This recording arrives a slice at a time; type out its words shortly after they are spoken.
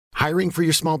Hiring for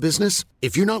your small business?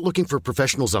 If you're not looking for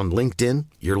professionals on LinkedIn,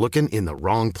 you're looking in the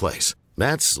wrong place.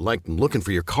 That's like looking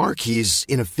for your car keys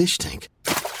in a fish tank.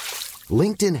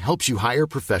 LinkedIn helps you hire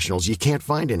professionals you can't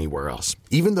find anywhere else,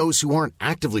 even those who aren't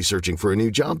actively searching for a new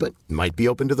job but might be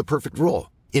open to the perfect role.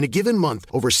 In a given month,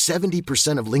 over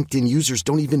 70% of LinkedIn users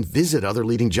don't even visit other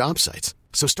leading job sites.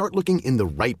 So start looking in the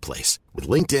right place. With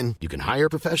LinkedIn, you can hire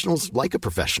professionals like a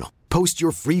professional. Post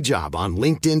your free job on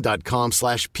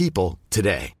linkedin.com/people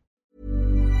today.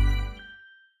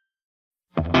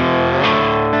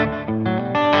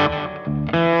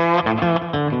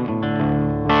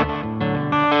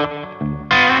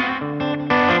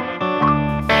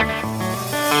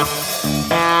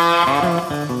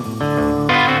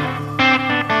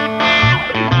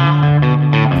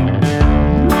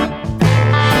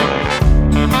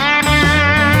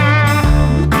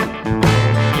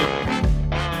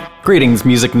 Greetings,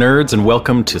 music nerds, and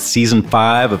welcome to Season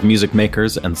 5 of Music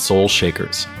Makers and Soul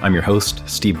Shakers. I'm your host,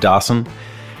 Steve Dawson,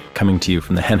 coming to you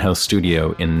from the Hen House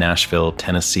Studio in Nashville,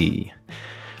 Tennessee.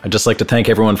 I'd just like to thank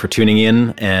everyone for tuning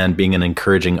in and being an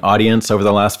encouraging audience over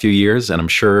the last few years, and I'm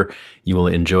sure you will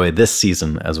enjoy this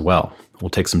season as well. We'll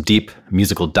take some deep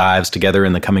musical dives together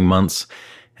in the coming months,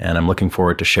 and I'm looking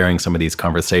forward to sharing some of these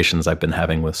conversations I've been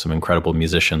having with some incredible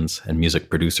musicians and music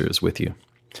producers with you.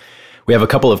 We have a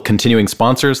couple of continuing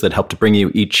sponsors that help to bring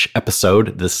you each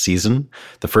episode this season.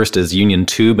 The first is Union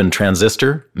Tube and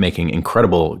Transistor, making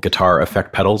incredible guitar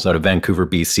effect pedals out of Vancouver,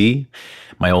 BC.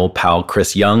 My old pal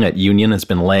Chris Young at Union has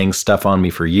been laying stuff on me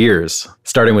for years,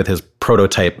 starting with his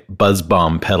prototype Buzz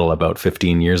Bomb pedal about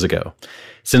 15 years ago.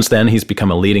 Since then, he's become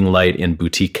a leading light in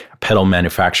boutique pedal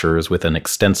manufacturers with an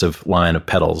extensive line of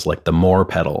pedals like the Moore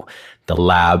pedal, the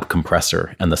Lab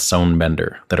compressor, and the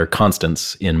Sonebender that are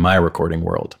constants in my recording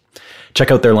world. Check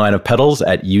out their line of pedals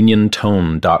at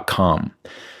uniontone.com.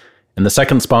 And the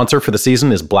second sponsor for the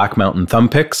season is Black Mountain Thumb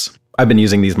Picks. I've been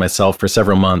using these myself for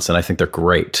several months, and I think they're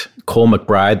great. Cole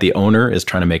McBride, the owner, is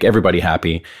trying to make everybody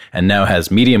happy, and now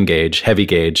has medium gauge, heavy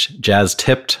gauge, jazz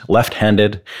tipped,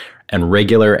 left-handed, and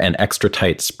regular and extra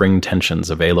tight spring tensions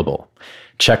available.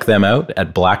 Check them out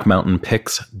at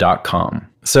blackmountainpicks.com.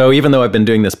 So even though I've been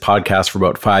doing this podcast for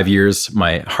about 5 years,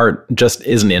 my heart just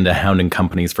isn't into hounding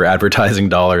companies for advertising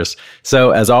dollars. So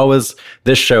as always,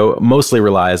 this show mostly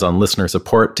relies on listener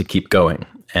support to keep going.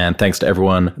 And thanks to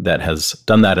everyone that has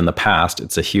done that in the past,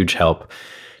 it's a huge help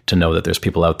to know that there's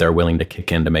people out there willing to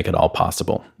kick in to make it all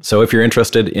possible. So if you're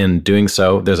interested in doing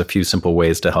so, there's a few simple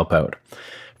ways to help out.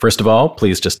 First of all,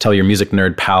 please just tell your music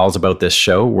nerd pals about this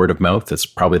show. Word of mouth is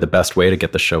probably the best way to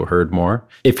get the show heard more.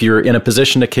 If you're in a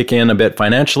position to kick in a bit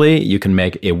financially, you can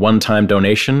make a one-time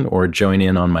donation or join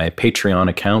in on my Patreon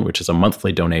account, which is a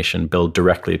monthly donation billed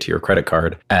directly to your credit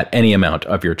card at any amount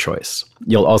of your choice.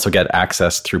 You'll also get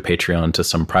access through Patreon to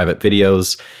some private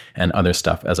videos and other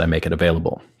stuff as I make it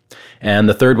available. And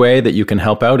the third way that you can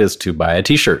help out is to buy a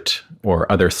t-shirt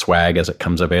or other swag as it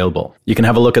comes available. You can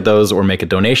have a look at those or make a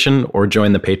donation or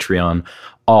join the Patreon,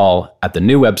 all at the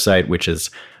new website, which is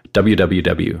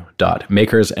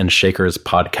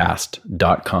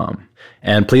www.makersandshakerspodcast.com.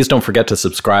 And please don't forget to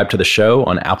subscribe to the show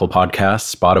on Apple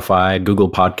Podcasts, Spotify,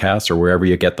 Google Podcasts, or wherever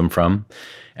you get them from.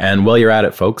 And while you're at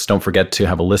it, folks, don't forget to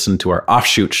have a listen to our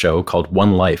offshoot show called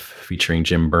One Life, featuring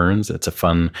Jim Burns. It's a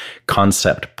fun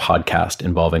concept podcast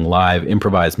involving live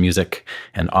improvised music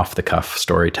and off-the-cuff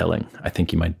storytelling. I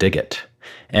think you might dig it.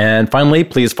 And finally,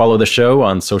 please follow the show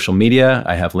on social media.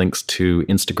 I have links to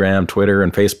Instagram, Twitter,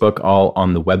 and Facebook, all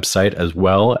on the website, as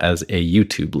well as a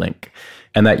YouTube link.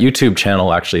 And that YouTube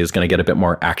channel actually is going to get a bit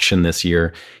more action this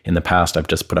year. In the past, I've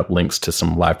just put up links to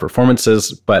some live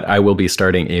performances, but I will be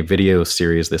starting a video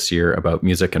series this year about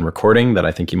music and recording that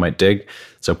I think you might dig.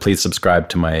 So please subscribe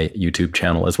to my YouTube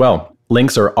channel as well.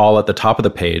 Links are all at the top of the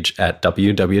page at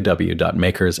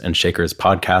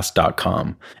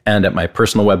www.makersandshakerspodcast.com and at my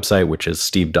personal website, which is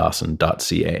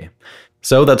stevedawson.ca.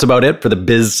 So that's about it for the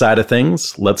biz side of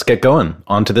things. Let's get going.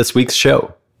 On to this week's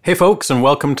show. Hey folks, and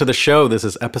welcome to the show. This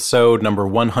is episode number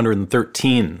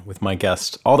 113 with my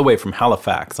guest all the way from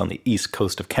Halifax on the east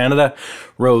coast of Canada,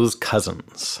 Rose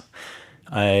Cousins.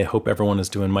 I hope everyone is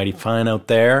doing mighty fine out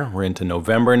there. We're into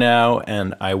November now,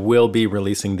 and I will be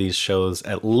releasing these shows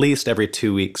at least every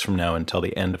 2 weeks from now until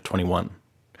the end of 21.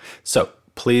 So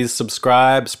please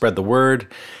subscribe, spread the word,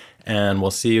 and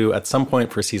we'll see you at some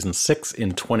point for season 6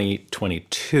 in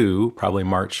 2022, probably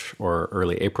March or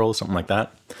early April, something like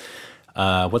that.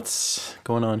 What's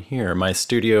going on here? My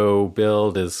studio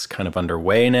build is kind of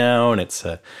underway now, and it's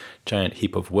a giant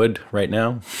heap of wood right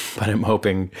now, but I'm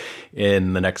hoping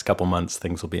in the next couple months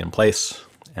things will be in place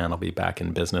and I'll be back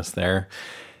in business there.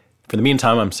 For the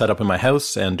meantime, I'm set up in my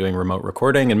house and doing remote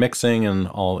recording and mixing, and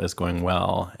all is going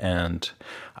well. And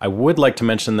I would like to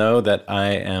mention, though, that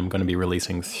I am going to be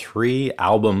releasing 3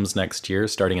 albums next year,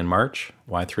 starting in March.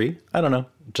 Why 3? I don't know.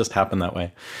 It just happened that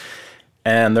way.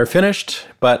 And they're finished,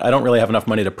 but I don't really have enough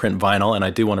money to print vinyl, and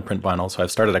I do want to print vinyl, so I've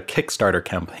started a Kickstarter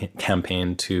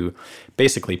campaign to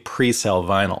basically pre-sell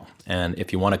vinyl. And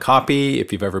if you want a copy,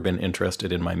 if you've ever been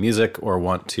interested in my music or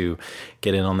want to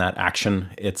get in on that action,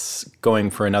 it's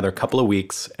going for another couple of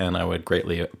weeks, and I would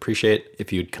greatly appreciate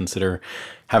if you'd consider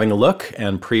having a look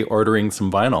and pre-ordering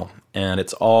some vinyl. And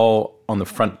it's all on the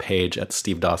front page at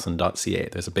stevedawson.ca.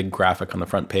 There's a big graphic on the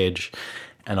front page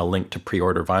and a link to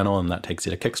pre-order vinyl, and that takes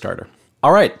you to Kickstarter.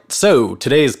 All right, so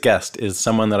today's guest is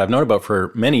someone that I've known about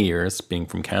for many years, being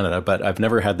from Canada, but I've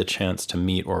never had the chance to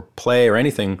meet or play or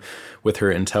anything with her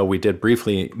until we did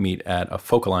briefly meet at a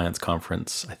Folk Alliance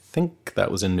conference. I think that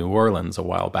was in New Orleans a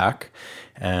while back,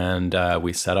 and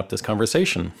we set up this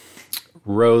conversation.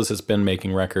 Rose has been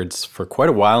making records for quite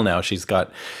a while now. She's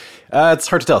got it's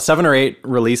hard to tell, 7 or 8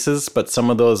 releases, but some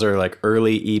of those are like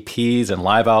early EPs and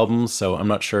live albums, so I'm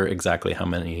not sure exactly how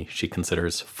many she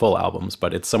considers full albums,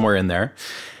 but it's somewhere in there.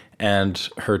 And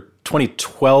her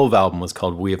 2012 album was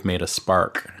called We Have Made a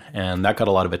Spark, and that got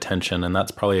a lot of attention, and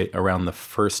that's probably around the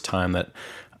first time that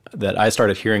I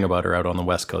started hearing about her out on the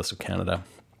west coast of Canada.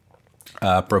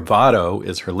 Bravado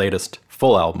is her latest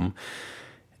full album,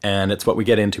 and it's what we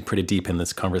get into pretty deep in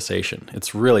this conversation.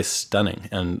 It's really stunning,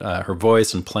 and her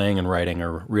voice and playing and writing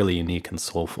are really unique and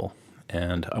soulful.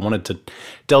 And I wanted to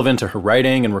delve into her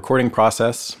writing and recording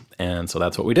process, and so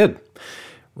that's what we did.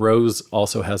 Rose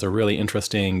also has a really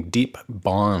interesting, deep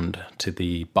bond to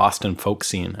the Boston folk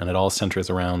scene, and it all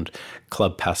centers around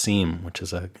Club Passim, which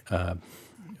is like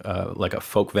a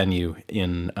folk venue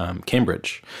in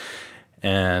Cambridge.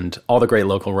 And all the great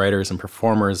local writers and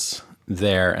performers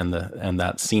there, and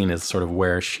that scene is sort of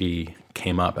where she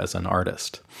came up as an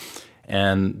artist.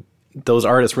 And those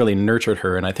artists really nurtured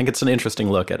her, and I think it's an interesting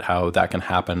look at how that can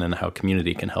happen and how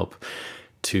community can help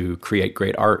to create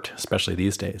great art, especially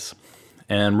these days.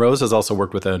 And Rose has also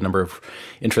worked with a number of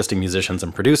interesting musicians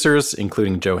and producers,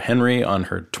 including Joe Henry on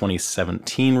her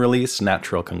 2017 release,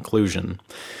 Natural Conclusion.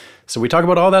 So we talk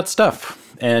about all that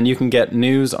stuff, and you can get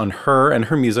news on her and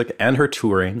her music and her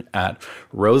touring at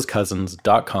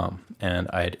rosecousins.com, and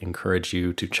I'd encourage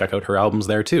you to check out her albums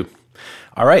there too.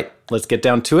 All right, let's get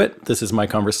down to it. This is my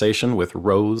conversation with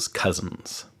Rose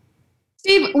Cousins.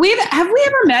 Steve, have we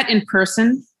ever met in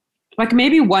person? Like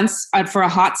maybe once for a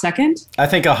hot second? I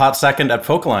think a hot second at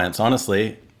Folk Alliance,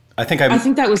 honestly. I think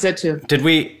that was it too. Did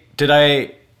we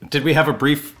have a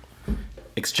brief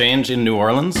exchange in New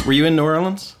Orleans? Were you in New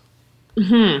Orleans?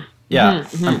 Mm-hmm. Yeah,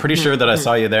 I'm pretty sure that I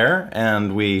saw you there,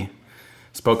 and we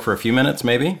spoke for a few minutes,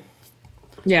 maybe?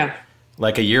 Yeah.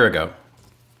 Like a year ago.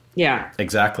 Yeah.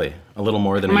 Exactly. A little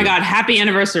more than Oh my God, happy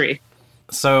anniversary.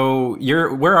 So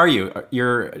where are you?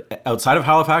 You're outside of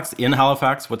Halifax, in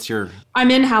Halifax?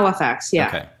 I'm in Halifax, yeah.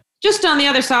 Okay. Just on the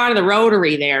other side of the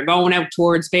rotary there, going out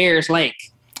towards Bears Lake.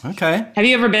 Okay. Have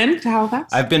you ever been to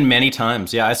Halifax? I've been many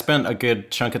times. Yeah, I spent a good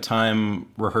chunk of time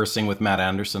rehearsing with Matt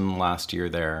Anderson last year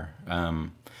there.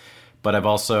 But I've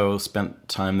also spent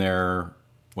time there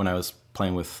when I was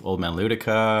playing with Old Man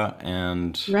Ludica,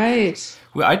 and right.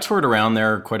 I toured around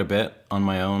there quite a bit on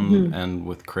my own and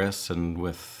with Chris and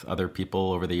with other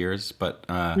people over the years. But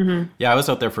yeah, I was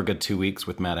out there for a good 2 weeks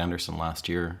with Matt Anderson last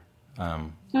year.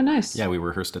 Oh, nice. Yeah, we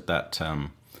rehearsed at that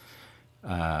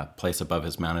place above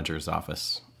his manager's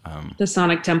office. The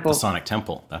Sonic Temple. The Sonic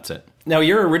Temple, that's it. Now,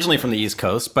 you're originally from the East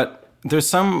Coast, but there's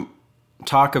some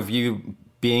talk of you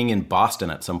being in Boston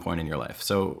at some point in your life.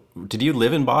 So did you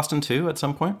live in Boston too at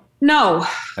some point? No.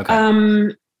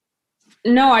 Okay.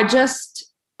 No, I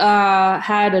just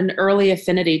had an early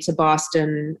affinity to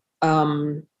Boston.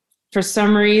 For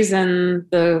some reason,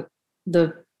 the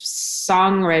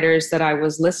songwriters that I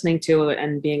was listening to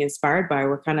and being inspired by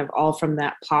were kind of all from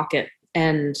that pocket.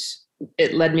 And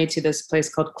it led me to this place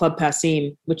called Club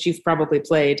Passim, which you've probably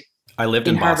played. I lived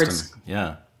in Boston.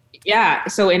 Yeah. Yeah.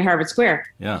 So in Harvard Square.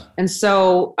 Yeah. And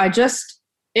so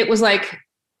it was like,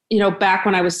 back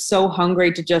when I was so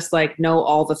hungry to just like know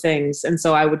all the things. And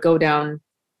so I would go down,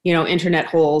 internet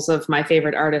holes of my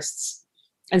favorite artists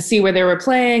and see where they were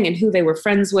playing and who they were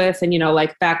friends with. And,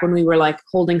 like back when we were like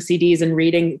holding CDs and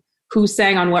reading who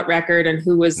sang on what record and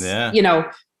who was,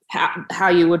 how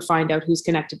you would find out who's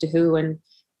connected to who.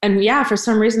 And yeah, for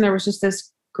some reason there was just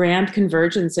this grand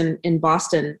convergence in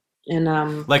Boston.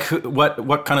 And like what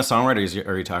kind of songwriters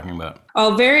are you talking about?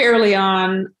 Oh, very early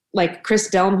on, like Chris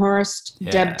Delmhorst,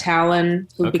 Deb Talon,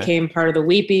 who became part of the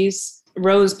Weepies,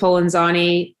 Rose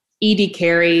Polenzani, Edie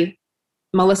Carey,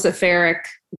 Melissa Farrick,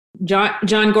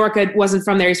 John Gorka wasn't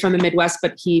from there. He's from the Midwest,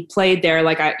 but he played there.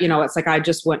 Like it's like I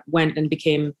just went and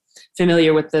became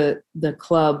familiar with the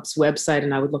club's website,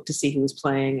 and I would look to see who was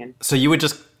playing. And so you would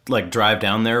just like drive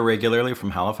down there regularly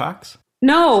from Halifax?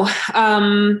 No,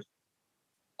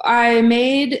 I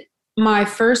made my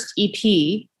first EP,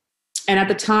 and at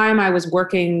the time I was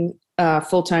working a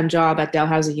full-time job at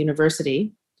Dalhousie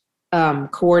University,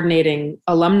 coordinating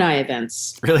alumni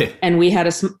events. Really? And we had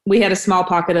a small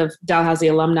pocket of Dalhousie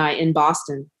alumni in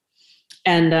Boston,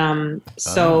 and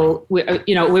so we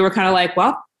were kind of like,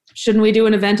 well, shouldn't we do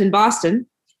an event in Boston?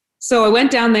 So I went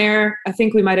down there. I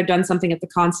think we might have done something at the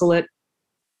consulate,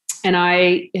 and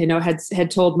I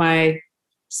had told my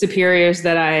superiors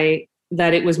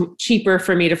that it was cheaper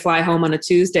for me to fly home on a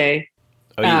Tuesday.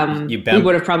 Oh, we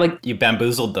would have probably... You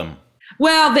bamboozled them.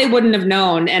 Well, they wouldn't have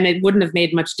known, and it wouldn't have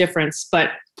made much difference.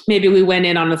 But maybe we went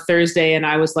in on a Thursday, and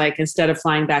I was like, instead of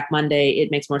flying back Monday,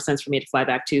 it makes more sense for me to fly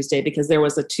back Tuesday, because there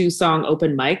was a 2-song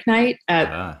open mic night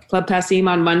at Club Passim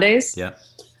on Mondays. Yeah.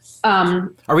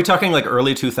 Are we talking like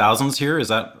early 2000s here? Is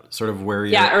that sort of where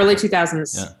you're... Yeah, early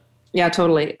 2000s. Yeah,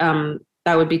 totally.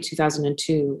 That would be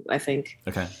 2002, I think.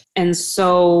 Okay. And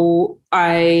so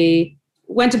I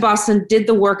went to Boston, did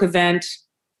the work event,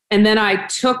 and then I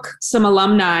took some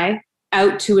alumni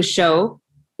out to a show.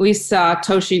 We saw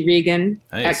Toshi Regan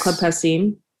at Club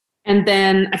Passim. And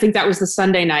then I think that was the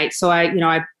Sunday night. So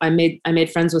I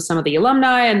made friends with some of the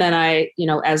alumni, and then I,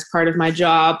 as part of my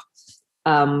job,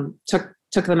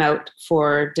 took them out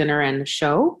for dinner and a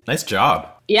show. Nice job.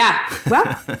 Yeah.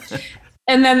 Well,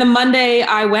 and then the Monday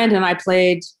I went and I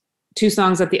played 2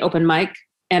 songs at the open mic,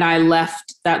 and I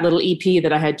left that little EP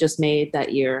that I had just made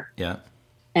that year. Yeah.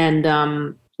 And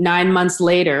 9 months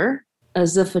later,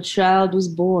 as if a child was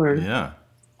born. Yeah.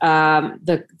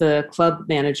 The club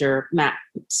manager, Matt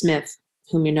Smith,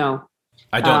 whom you know.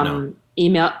 I don't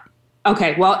know.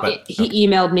 Okay. Well, he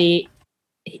emailed me.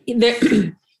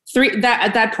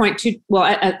 At that point,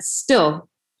 still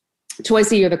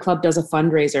twice a year, the club does a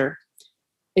fundraiser.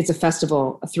 It's a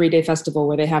festival, a 3-day festival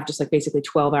where they have just like basically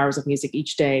 12 hours of music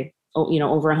each day.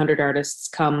 Over 100 artists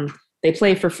come. They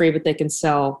play for free, but they can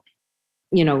sell,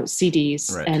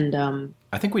 CDs. Right. And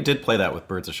I think we did play that with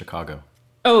Birds of Chicago.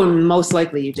 Oh, most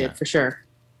likely you did, for sure.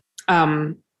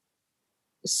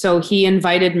 So he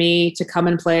invited me to come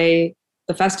and play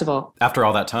the festival. After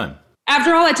all that time,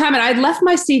 and I'd left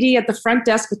my CD at the front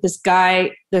desk with this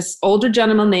guy, this older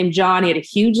gentleman named John. He had a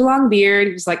huge long beard.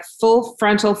 He was like full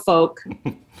frontal folk.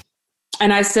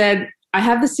 And I said, I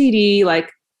have the CD,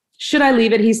 like, should I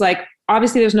leave it? He's like,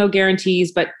 obviously there's no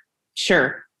guarantees, but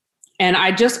sure. And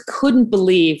I just couldn't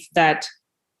believe that,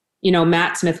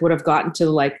 Matt Smith would have gotten to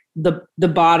like the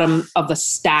bottom of the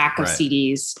stack of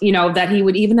CDs, that he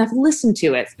would even have listened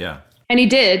to it. Yeah. And he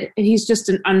did. And he's just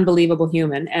an unbelievable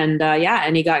human. And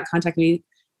and he got in contact with me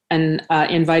and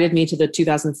invited me to the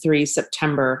 2003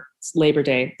 September Labor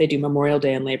Day. They do Memorial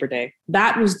Day and Labor Day.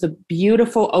 That was the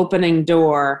beautiful opening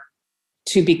door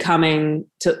to becoming,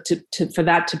 for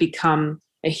that to become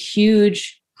a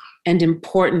huge and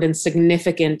important and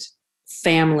significant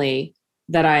family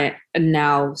that I am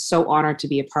now so honored to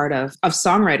be a part of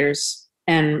songwriters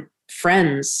and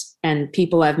friends and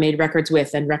people I've made records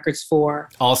with and records for.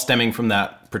 All stemming from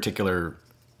that particular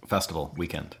festival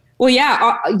weekend. Well,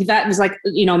 yeah, that was like,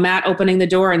 Matt opening the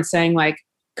door and saying like,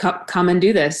 come and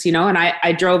do this, and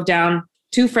I drove down.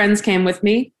 2 friends came with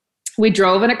me. We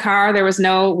drove in a car.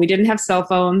 We didn't have cell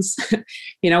phones.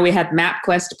 We had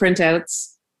MapQuest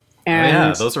printouts.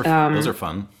 And, those are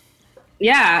fun.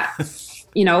 Yeah.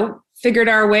 Figured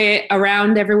our way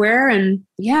around everywhere. And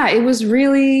yeah, it was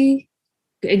really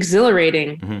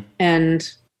exhilarating. Mm-hmm.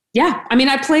 And yeah,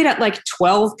 I played at like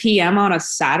 12 p.m. on a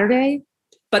Saturday,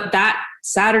 but that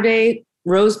Saturday,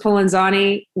 Rose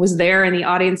Polenzani was there in the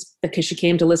audience because she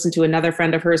came to listen to another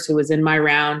friend of hers who was in my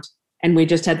round. And we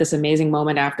just had this amazing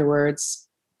moment afterwards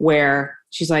where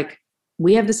she's like,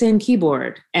 we have the same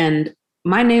keyboard and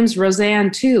my name's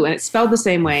Roseanne too. And it's spelled the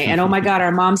same way. And oh my God,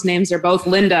 our mom's names are both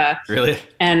Linda. Really?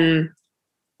 And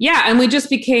yeah. And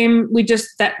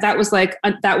that was like,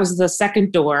 that was the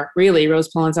second door, really. Rose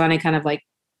Polenzani kind of like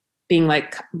being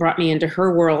like, brought me into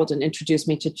her world and introduced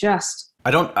me to just. I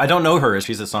don't know her.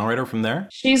 She's a songwriter from there?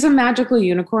 She's a magical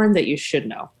unicorn that you should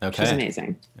know. Okay. She's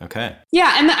amazing. Okay.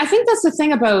 Yeah. And I think that's the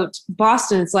thing about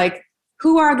Boston. It's like,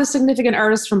 who are the significant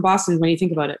artists from Boston when you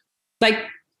think about it? Like,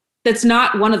 that's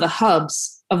not one of the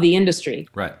hubs of the industry.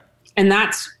 Right. And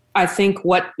that's, I think,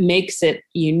 what makes it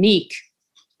unique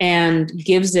and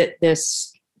gives it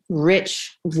this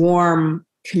rich, warm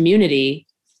community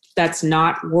that's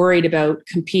not worried about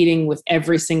competing with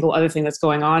every single other thing that's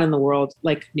going on in the world,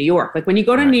 like New York. Like when you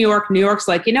go to New York's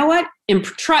like, you know what?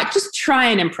 Just try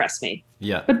and impress me.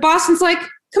 Yeah. But Boston's like,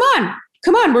 come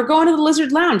on, we're going to the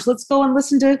Lizard Lounge. Let's go and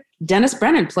listen to Dennis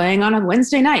Brennan playing on a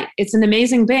Wednesday night. It's an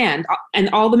amazing band. And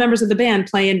all the members of the band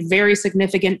play in very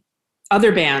significant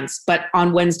other bands, but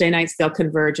on Wednesday nights, they'll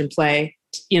converge and play,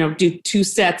 do 2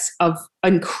 sets of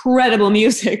incredible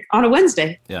music on a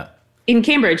Wednesday. Yeah. In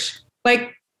Cambridge.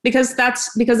 Like, because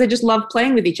they just love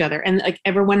playing with each other, and like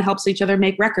everyone helps each other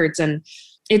make records. And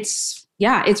it's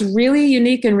really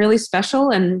unique and really special.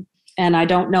 And I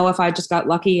don't know if I just got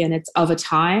lucky and it's of a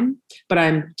time, but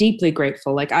I'm deeply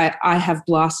grateful. Like I have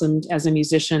blossomed as a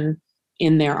musician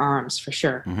in their arms for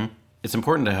sure. Mm-hmm. It's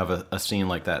important to have a scene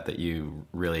like that you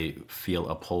really feel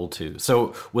a pull to.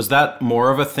 So was that more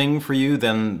of a thing for you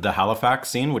than the Halifax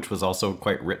scene, which was also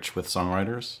quite rich with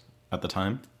songwriters at the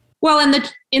time? Well,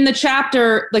 in the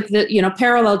chapter, like the,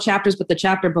 parallel chapters, but the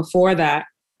chapter before that,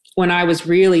 when I was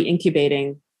really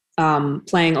incubating,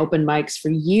 playing open mics for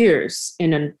years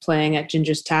and playing at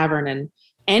Ginger's Tavern, and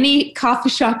any coffee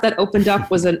shop that opened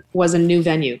up was a new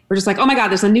venue. We're just like, oh my God,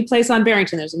 there's a new place on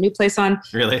Barrington. There's a new place on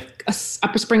really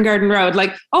Upper Spring Garden Road.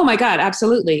 Like, oh my God,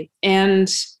 absolutely. And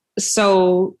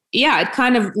so, yeah, it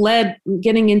kind of led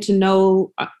getting into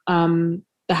know the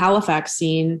Halifax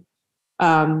scene.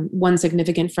 One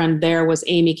significant friend there was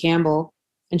Amy Campbell,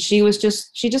 and she was just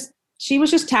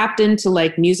tapped into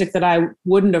like music that I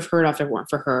wouldn't have heard of if it weren't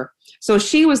for her. So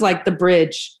she was like the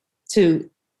bridge to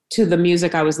the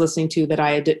music I was listening to that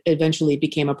I eventually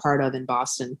became a part of in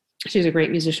Boston. She's a great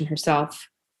musician herself,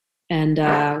 and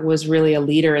was really a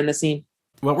leader in the scene.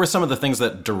 What were some of the things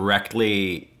that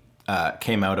directly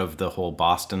came out of the whole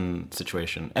Boston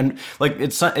situation? And like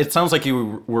it sounds like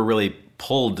you were really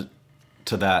pulled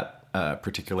to that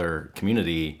particular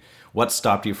community. What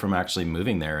stopped you from actually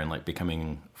moving there and like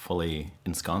becoming fully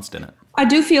ensconced in it? I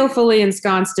do feel fully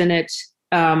ensconced in it.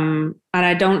 And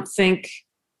I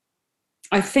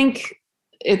think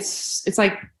it's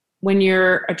like when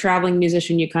you're a traveling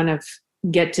musician, you kind of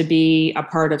get to be a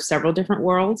part of several different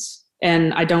worlds.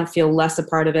 And I don't feel less a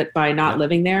part of it by not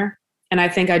living there. And I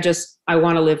think I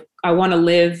want to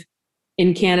live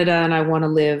in Canada, and I want to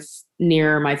live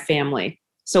near my family.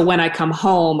 So when I come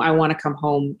home, I want to come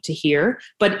home to here,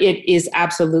 but it is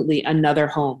absolutely another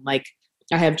home. Like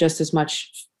I have just as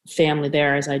much family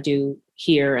there as I do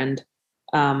here. And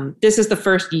this is the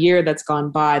first year that's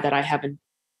gone by that I haven't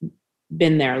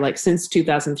been there. Like since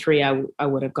 2003, I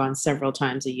would have gone several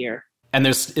times a year. And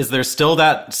is there still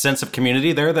that sense of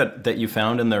community there that you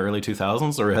found in the early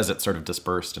 2000s, or has it sort of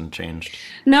dispersed and changed?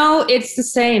 No, it's the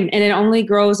same, and it only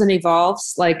grows and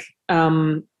evolves. Like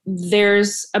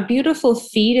there's a beautiful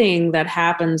feeding that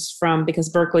happens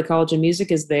because Berklee College of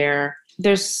Music is there.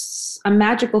 There's a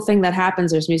magical thing that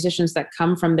happens. There's musicians that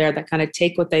come from there that kind of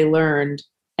take what they learned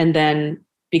and then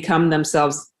become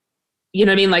themselves. You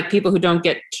know what I mean? Like people who don't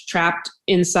get trapped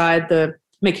inside the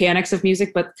mechanics of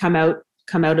music, but come out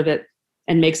of it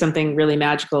and make something really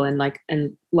magical.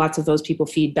 And lots of those people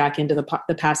feed back into the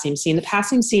Passim scene. The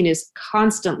Passim scene is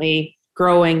constantly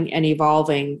growing and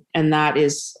evolving, and that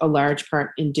is a large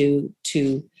part due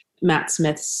to Matt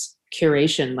Smith's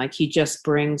curation. Like he's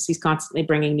constantly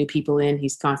bringing new people in.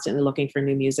 He's constantly looking for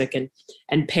new music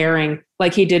and pairing,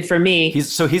 like he did for me.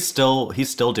 He's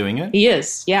still doing it? He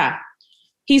is, yeah.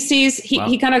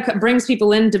 He kind of brings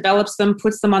people in, develops them,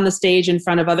 puts them on the stage in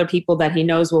front of other people that he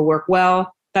knows will work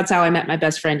well. That's how I met my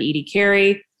best friend, Edie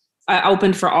Carey. I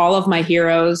opened for all of my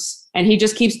heroes, and he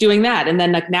just keeps doing that. And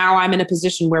then now I'm in a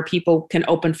position where people can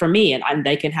open for me and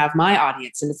they can have my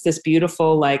audience. And it's this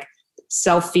beautiful, like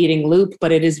self-feeding loop,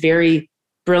 but it is very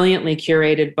brilliantly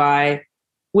curated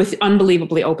with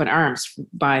unbelievably open arms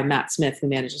by Matt Smith, who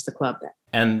manages the club there.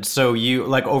 And so you,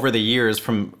 like over the years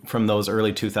from those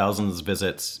early 2000s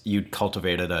visits, you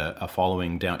cultivated a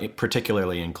following down,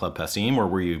 particularly in Club Passim, or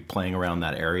were you playing around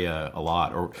that area a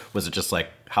lot? Or was it just like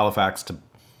Halifax to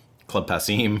Club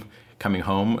Passim coming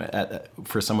home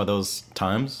for some of those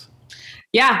times?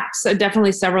 Yeah, so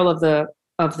definitely several of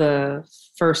the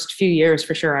first few years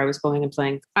for sure. I was going and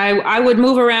playing. I would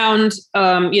move around.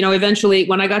 Eventually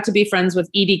when I got to be friends with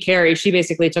Edie Carey, she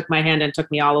basically took my hand and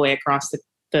took me all the way across the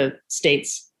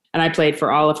States, and I played for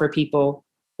all of her people.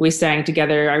 We sang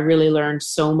together. I really learned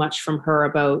so much from her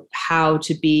about how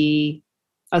to be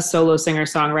a solo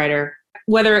singer-songwriter,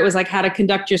 whether it was like how to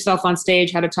conduct yourself on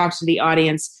stage, how to talk to the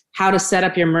audience, how to set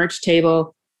up your merch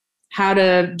table, how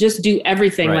to just do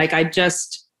everything. Right. Like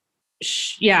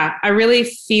I really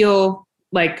feel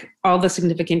like all the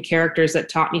significant characters that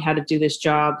taught me how to do this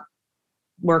job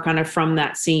were kind of from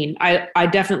that scene. I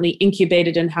definitely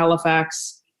incubated in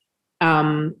Halifax.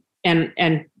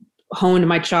 and honed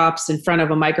my chops in front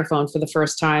of a microphone for the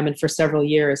first time and for several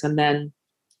years. And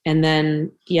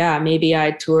then, yeah, maybe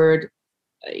I toured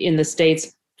in the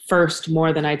States first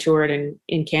more than I toured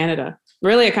in Canada.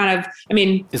 Really,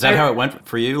 Is that how it went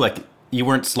for you? Like, you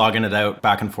weren't slogging it out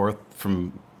back and forth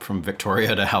from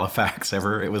Victoria to Halifax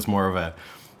ever? It was more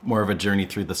of a journey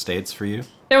through the States for you?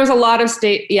 There was a lot of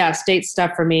state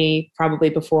stuff for me probably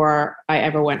before I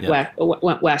ever went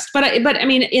west. But I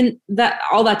mean, in that,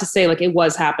 all that to say, like, it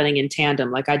was happening in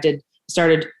tandem. Like, I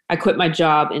quit my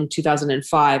job in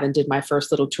 2005 and did my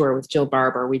first little tour with Jill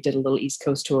Barber. We did a little East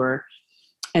Coast tour.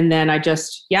 And then I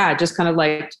just kind of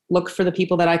like looked for the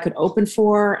people that I could open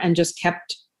for and just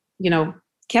kept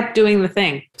doing the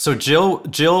thing. So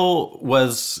Jill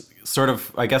was sort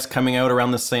of, I guess, coming out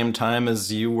around the same time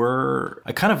as you were.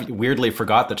 I kind of weirdly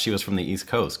forgot that she was from the East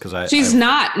Coast because she's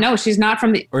not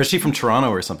from the. Or is she from Toronto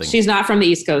or something? She's not from the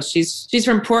East Coast. She's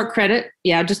from Port Credit,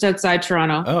 just outside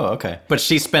Toronto. Oh, okay. But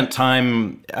she spent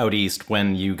time out east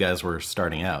when you guys were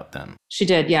starting out. Then she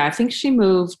did. Yeah, I think she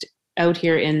moved out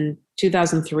here in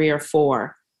 2003 or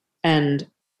 4, and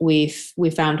we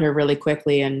found her really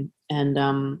quickly and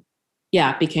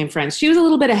became friends. She was a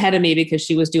little bit ahead of me because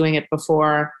she was doing it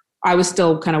before. I was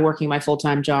still kind of working my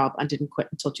full-time job and didn't quit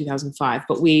until 2005.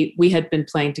 But we had been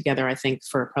playing together, I think,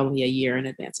 for probably a year in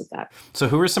advance of that. So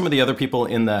who were some of the other people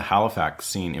in the Halifax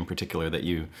scene in particular that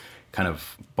you kind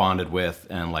of bonded with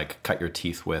and like cut your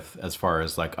teeth with as far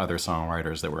as like other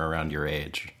songwriters that were around your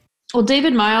age? Well,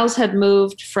 David Miles had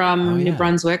moved from New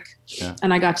Brunswick,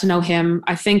 and I got to know him,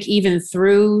 I think, even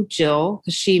through Jill,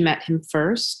 because she met him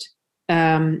first.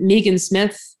 Megan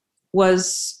Smith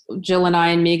Jill and I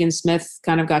and Megan Smith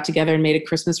kind of got together and made a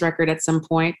Christmas record at some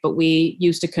point, but we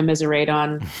used to commiserate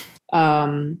on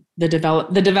the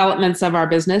developments of our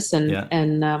business and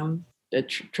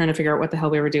trying to figure out what the hell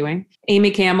we were doing.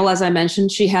 Amy Campbell, as I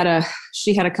mentioned, she had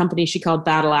a company she called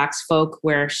Battle Axe Folk,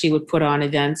 where she would put on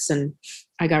events, and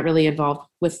I got really involved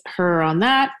with her on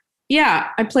that. Yeah,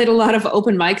 I played a lot of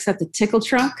open mics at the Tickle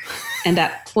Trunk and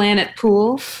at Planet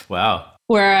Pool. Wow.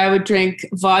 Where I would drink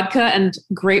vodka and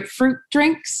grapefruit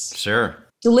drinks. Sure.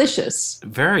 Delicious.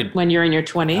 Very. When you're in your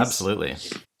 20s. Absolutely.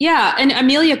 Yeah, and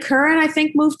Amelia Curran, I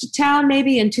think, moved to town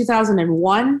maybe in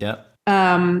 2001. Yeah.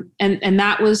 And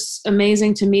that was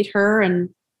amazing to meet her. And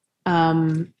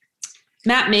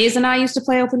Matt Mays and I used to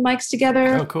play open mics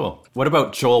together. Oh, cool. What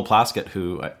about Joel Plaskett,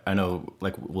 who I know,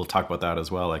 like, we'll talk about that as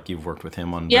well. Like, you've worked with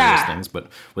him on various things, but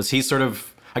was he sort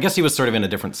of, I guess he was sort of in a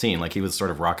different scene. Like, he was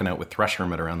sort of rocking out with Thresh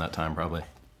Hermit around that time, probably.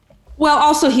 Well,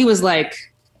 also he was like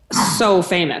so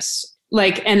famous.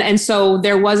 Like, and so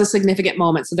there was a significant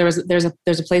moment. So there's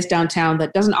a place downtown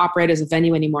that doesn't operate as a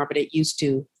venue anymore, but it used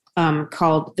to,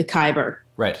 called the Khyber.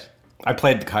 Right. I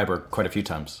played the Khyber quite a few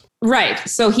times. Right.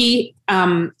 So he,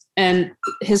 and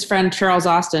his friend Charles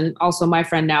Austin, also my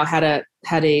friend now, had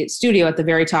a studio at the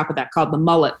very top of that called the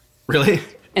Mullet. Really?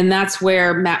 And that's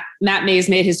where Matt Mays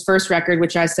made his first record,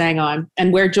 which I sang on,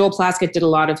 and where Joel Plaskett did a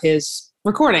lot of his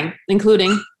recording,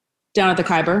 including down at the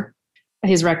Khyber,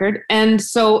 his record. And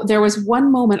so there was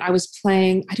one moment I was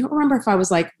playing, I don't remember if I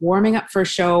was like warming up for a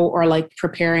show or like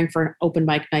preparing for an open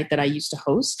mic night that I used to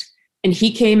host. And he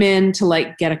came in to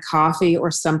like get a coffee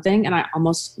or something. And I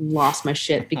almost lost my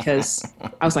shit because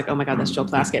I was like, oh my God, that's Joel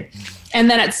Plaskett. And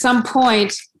then at some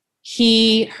point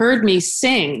he heard me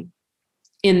sing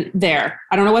in there.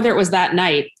 I don't know whether it was that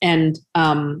night, and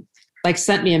like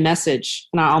sent me a message,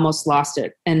 and I almost lost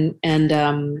it. And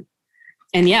then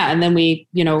we,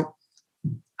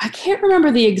 I can't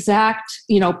remember the exact,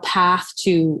 path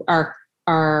to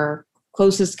our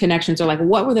closest connections, or like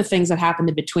what were the things that happened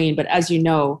in between. But as you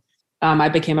know, I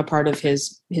became a part of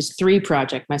his 3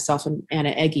 project. Myself and Anna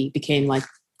Eggy became like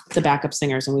the backup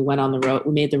singers, and we went on the road.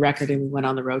 We made the record and we went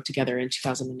on the road together in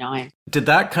 2009. Did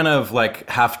that kind of like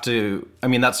have to, I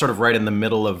mean, that's sort of right in the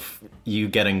middle of you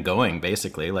getting going,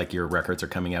 basically, like your records are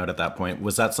coming out at that point.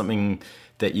 Was that something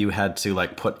that you had to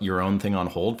like put your own thing on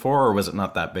hold for, or was it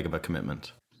not that big of a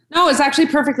commitment? No, it's actually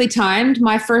perfectly timed.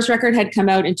 My first record had come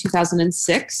out in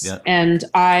 2006, and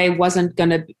I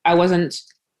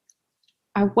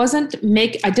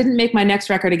didn't make my next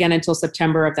record again until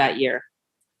September of that year.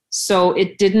 So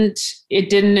it didn't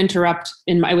interrupt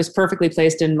it was perfectly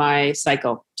placed in my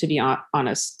cycle, to be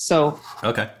honest. So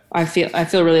okay. I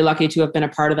feel really lucky to have been a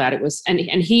part of that. It was, and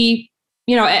he,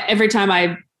 every time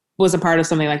I was a part of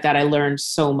something like that, I learned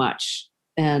so much.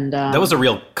 And that was a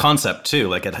real concept too.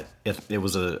 Like it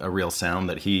was a real sound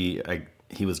that he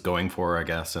was going for, I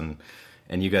guess. And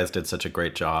you guys did such a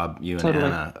great job, you and totally.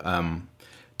 Anna.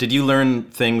 Did you learn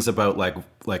things about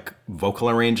like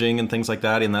vocal arranging and things like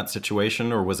that in that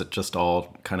situation, or was it just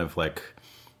all kind of like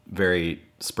very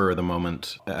spur of the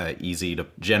moment, easy to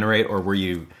generate, or were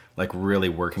you like really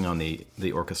working on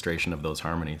the orchestration of those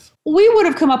harmonies? We would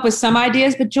have come up with some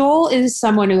ideas, but Joel is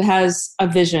someone who has a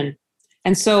vision.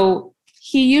 And so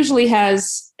he usually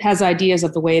has ideas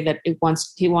of the way that he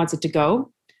wants it to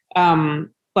go.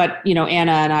 But, you know,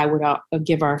 Anna and I would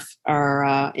give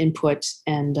our input.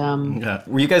 And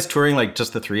were you guys touring like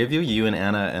just the three of you and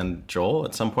Anna and Joel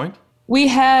at some point? We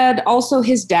had also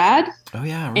his dad. Oh,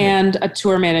 yeah. Right. And a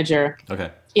tour manager. Okay.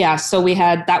 Yeah. So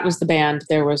that was the band.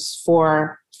 There was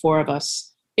four of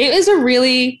us. It was a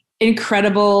really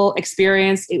incredible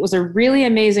experience. It was a really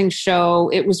amazing show.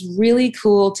 It was really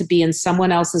cool to be in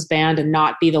someone else's band and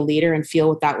not be the leader and feel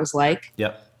what that was like.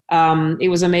 Yep. It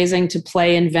was amazing to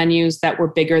play in venues that were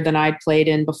bigger than I'd played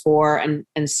in before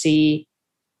and see,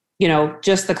 you know,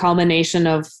 just the culmination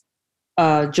of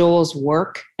Joel's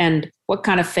work and what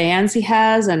kind of fans he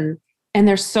has. And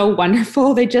they're so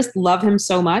wonderful. They just love him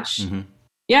so much. Mm-hmm.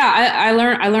 Yeah, I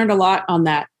learned a lot on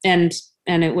that. And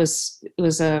it was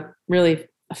a really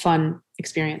fun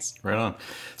experience. Right on.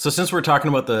 So since we're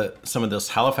talking about some of this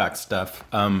Halifax stuff,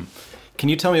 can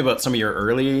you tell me about some of your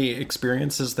early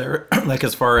experiences there? Like,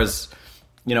 as far as,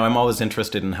 you know, I'm always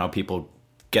interested in how people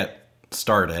get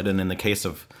started. And in the case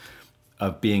of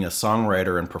being a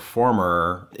songwriter and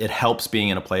performer, it helps being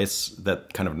in a place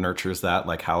that kind of nurtures that,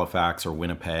 like Halifax or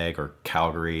Winnipeg or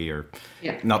Calgary or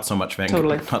not so much Vancouver.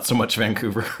 Totally. Not so much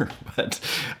Vancouver. But,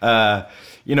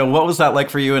 you know, what was that like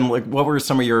for you? And like, what were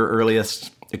some of your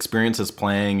earliest experiences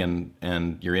playing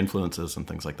and your influences and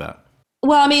things like that?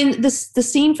 Well, I mean, the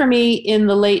scene for me in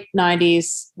the late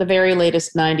 90s, the very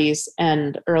latest 90s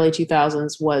and early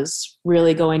 2000s was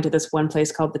really going to this one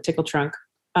place called the Tickle Trunk.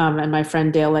 And my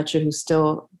friend Dale Letcher, who's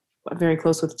still very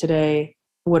close with today,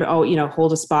 would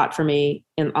hold a spot for me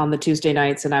on the Tuesday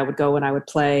nights. And I would go and I would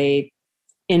play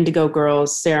Indigo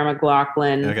Girls, Sarah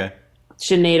McLachlan,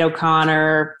 Sinead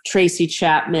O'Connor, Tracy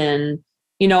Chapman,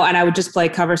 you know, and I would just play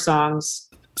cover songs.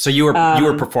 So you were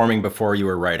performing before you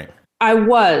were writing? I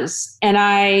was, and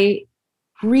I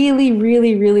really,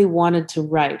 really, really wanted to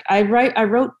write. I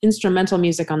wrote instrumental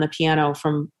music on the piano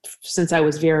since I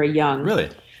was very young. Really?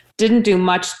 Didn't do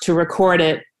much to record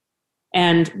it,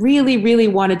 and really, really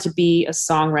wanted to be a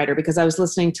songwriter because I was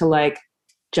listening to like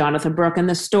Jonathan Brooke and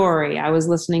The Story. I was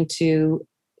listening to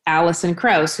Alison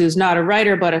Krauss, who's not a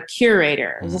writer but a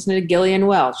curator. I was listening to Gillian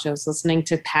Welch. I was listening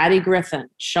to Patty Griffin,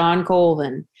 Sean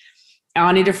Colvin,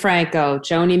 Ani DeFranco,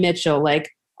 Joni Mitchell, like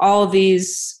all of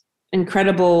these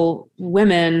incredible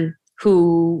women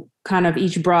who kind of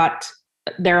each brought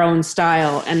their own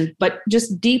style, but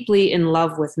just deeply in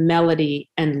love with melody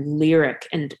and lyric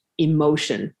and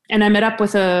emotion. And I met up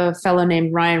with a fellow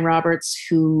named Ryan Roberts,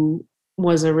 who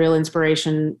was a real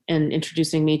inspiration in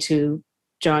introducing me to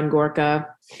John Gorka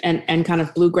and kind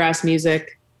of bluegrass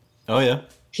music. Oh yeah.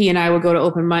 He and I would go to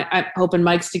open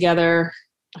mics together.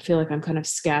 I feel like I'm kind of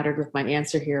scattered with my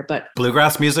answer here, but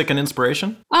bluegrass music and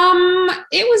inspiration?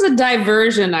 It was a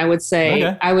diversion, I would say.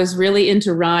 Okay. I was really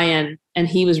into Ryan and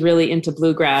he was really into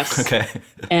bluegrass. Okay.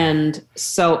 And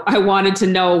so I wanted to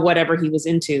know whatever he was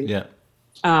into. Yeah.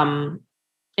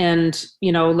 And,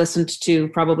 you know, listened to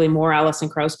probably more Alison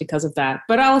Krauss because of that.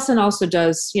 But Alison also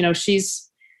does, you know, she's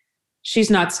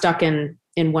not stuck in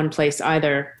one place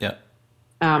either. Yeah.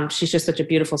 She's just such a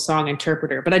beautiful song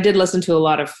interpreter. But I did listen to a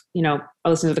lot of, you know, I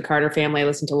listened to the Carter Family. I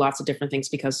listened to lots of different things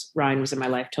because Ryan was in my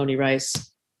life. Tony Rice,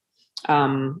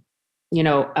 Hot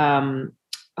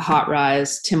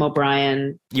Rise, Tim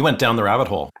O'Brien. You went down the rabbit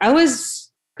hole. I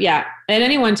was, yeah. At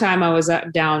any one time I was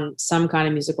down some kind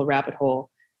of musical rabbit hole,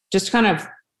 just kind of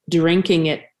drinking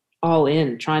it all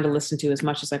in, trying to listen to as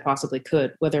much as I possibly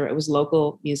could, whether it was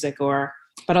local music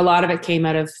but a lot of it came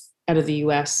out of the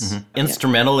US. Mm-hmm.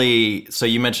 Instrumentally, so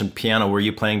you mentioned piano. Were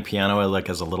you playing piano like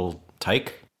as a little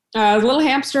tyke? A little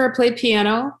hamster. I played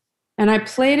piano, and I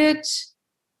played it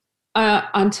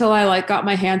until I got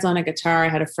my hands on a guitar. I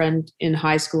had a friend in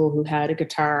high school who had a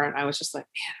guitar, and I was just like,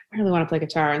 man, I really want to play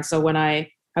guitar. And so when I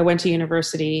went to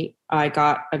university, I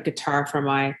got a guitar for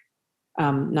my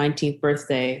 19th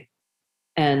birthday,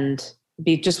 and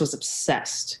just was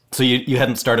obsessed. So you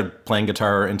hadn't started playing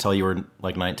guitar until you were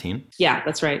like 19? Yeah,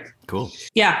 that's right. Cool.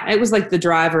 Yeah, it was like the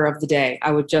driver of the day.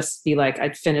 I would just be like,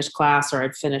 I'd finish class or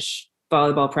I'd finish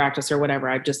volleyball practice or whatever.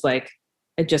 I just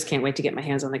can't wait to get my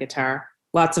hands on the guitar.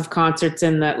 Lots of concerts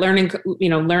in the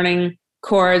learning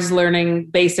chords, learning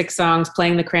basic songs,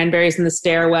 playing the Cranberries in the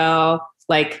stairwell.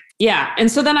 Yeah.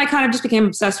 And so then I kind of just became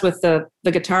obsessed with the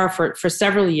guitar for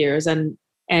several years, and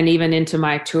even into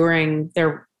my touring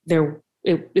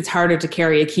it's harder to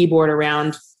carry a keyboard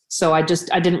around. So I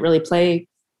didn't really play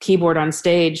keyboard on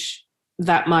stage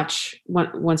that much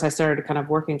once I started kind of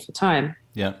working full time.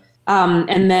 Yeah.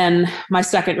 And then my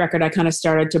second record, I kind of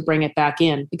started to bring it back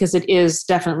in because it is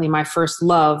definitely my first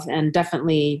love and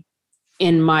definitely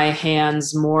in my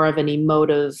hands more of an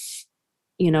emotive,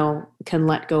 can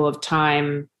let go of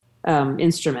time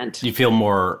instrument. You feel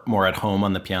more at home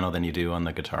on the piano than you do on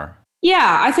the guitar?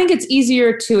 Yeah, I think it's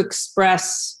easier to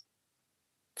express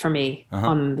for me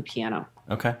on the piano.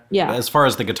 Okay. Yeah. As far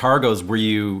as the guitar goes, were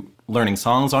you learning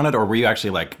songs on it, or were you actually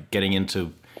like getting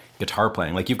into guitar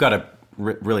playing? Like you've got a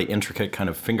really intricate kind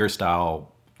of finger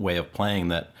style way of playing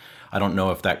that I don't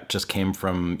know if that just came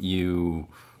from you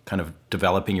kind of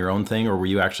developing your own thing, or were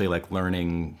you actually like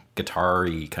learning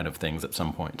guitar-y kind of things at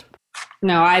some point?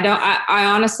 No, I don't. I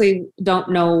honestly don't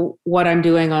know what I'm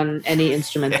doing on any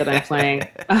instrument that I'm playing.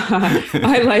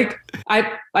 I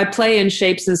play in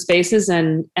shapes and spaces,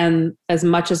 and as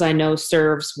much as I know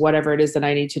serves whatever it is that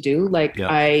I need to do. Like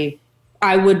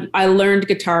I learned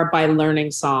guitar by learning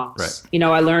songs. Right.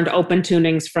 I learned open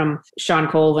tunings from Sean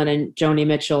Colvin and Joni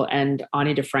Mitchell and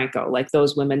Ani DeFranco. Like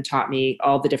those women taught me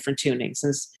all the different tunings.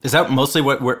 Is that mostly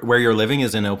where you're living,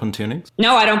 is in open tunings?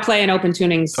 No, I don't play in open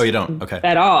tunings. Oh, you don't? Okay.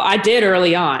 At all. I did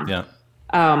early on. Yeah.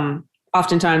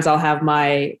 Oftentimes I'll have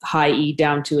my high E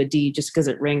down to a D just because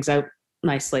it rings out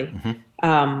nicely.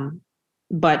 Mm-hmm.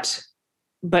 But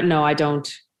no, I don't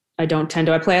tend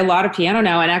to. I play a lot of piano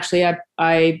now, and actually,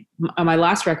 I on my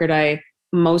last record, I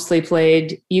mostly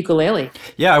played ukulele.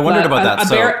 Yeah, I wondered about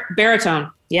that.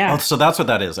 Baritone. Yeah. Oh, so that's what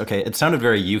that is. Okay, it sounded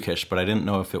very ukish, but I didn't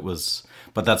know if it was.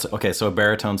 But that's okay. So a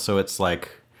baritone. So it's like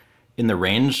in the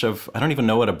range of. I don't even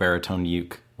know what a baritone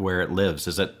uke where it lives.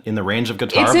 Is it in the range of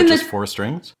guitar, but just 4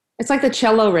 strings? It's like the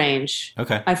cello range.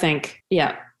 Okay. I think.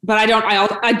 Yeah, but I don't.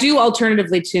 I do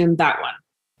alternatively tune that one.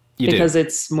 Because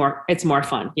it's more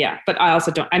fun. Yeah. But I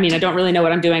also I don't really know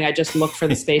what I'm doing. I just look for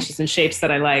the spaces and shapes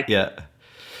that I like. Yeah.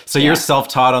 So you're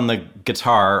self-taught on the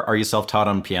guitar. Are you self-taught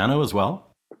on piano as well?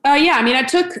 Yeah.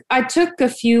 I took a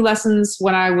few lessons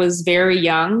when I was very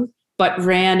young, but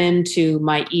ran into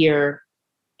my ear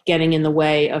getting in the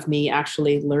way of me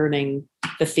actually learning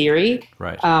the theory.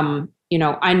 Right.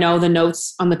 I know the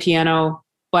notes on the piano,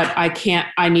 but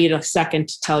I need a second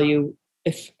to tell you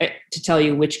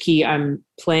which key I'm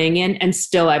playing in, and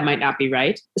still I might not be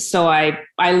right. So I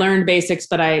learned basics,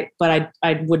 but I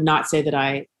would not say that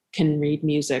I can read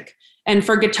music. And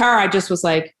for guitar, I just was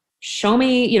like, show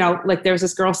me, like there was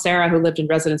this girl, Sarah, who lived in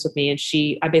residence with me, and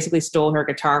I basically stole her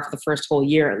guitar for the first whole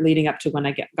year leading up to when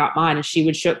I got mine. And she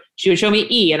would show me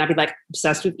E, and I'd be like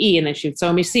obsessed with E, and then she would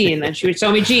show me C, and then she would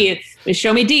show me G, and she'd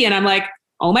show me D, and I'm like,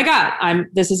 oh my God,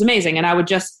 this is amazing. And I would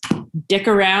just dick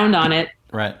around on it.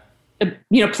 Right.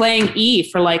 Playing E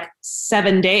for like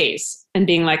 7 days and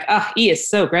being like, oh, E is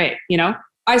so great.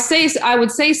 I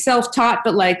would say self-taught,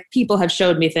 but like people have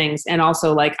showed me things, and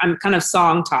also like I'm kind of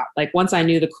song taught. Like once I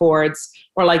knew the chords,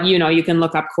 or like, you can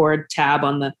look up chord tab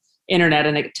on the internet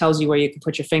and it tells you where you can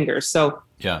put your fingers. So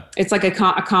yeah, it's like a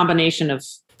combination of.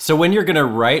 So when you're going to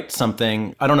write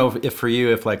something, I don't know if for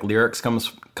you, if like lyrics come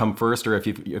first, or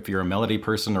if you're a melody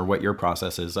person, or what your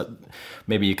process is.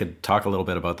 Maybe you could talk a little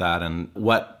bit about that, and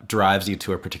what drives you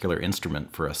to a particular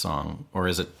instrument for a song, or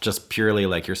is it just purely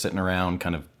like you're sitting around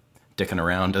kind of dicking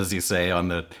around, as you say, on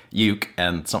the uke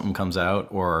and something comes out,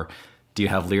 or do you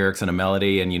have lyrics and a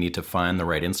melody and you need to find the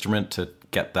right instrument to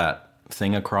get that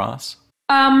thing across?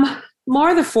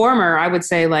 More the former, I would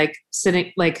say, like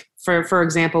sitting, like for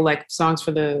example, like songs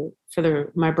for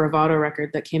my Bravado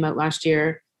record that came out last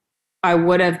year, I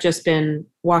would have just been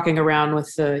walking around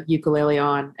with the ukulele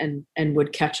on and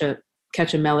would catch a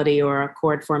melody or a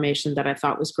chord formation that I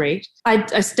thought was great.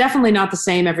 It's definitely not the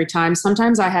same every time.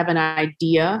 Sometimes I have an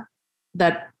idea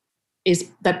that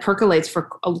percolates for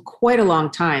quite a long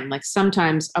time, like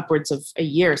sometimes upwards of a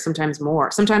year, sometimes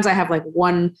more. Sometimes I have like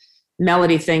one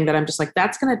melody thing that I'm just like,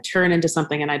 that's going to turn into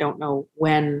something, and I don't know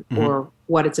when or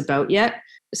what it's about yet.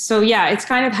 So yeah, it's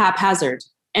kind of haphazard.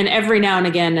 And every now and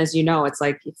again, as you know, it's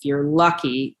like if you're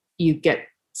lucky, you get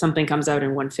something comes out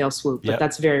in one fell swoop, but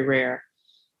that's very rare.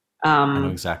 I know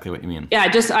exactly what you mean. Yeah, I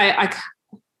just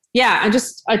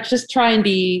try and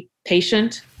be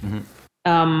patient.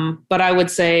 But I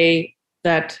would say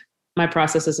that my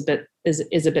process is a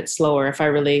bit slower. If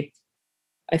I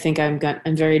think I'm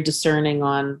very discerning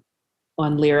on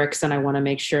lyrics, and I want to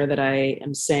make sure that I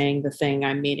am saying the thing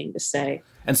I'm meaning to say.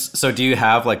 And so do you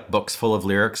have like books full of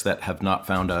lyrics that have not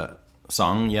found a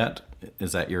song yet?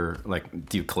 Is that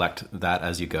do you collect that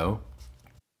as you go?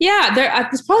 Yeah,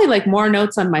 there's probably like more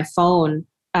notes on my phone.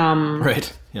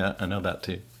 Right. Yeah, I know that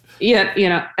too. Yeah,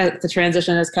 the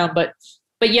transition has come, but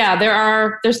yeah,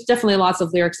 there's definitely lots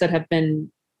of lyrics that have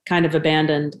been kind of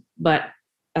abandoned, but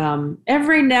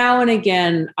every now and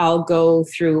again, I'll go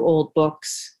through old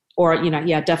books or,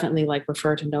 definitely like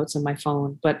refer to notes on my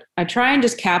phone. But I try and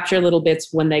just capture little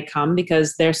bits when they come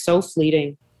because they're so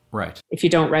fleeting. Right. If you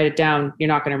don't write it down, you're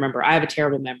not going to remember. I have a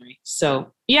terrible memory.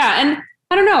 So, yeah. And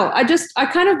I don't know. I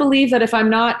kind of believe that if I'm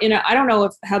not I don't know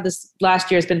how this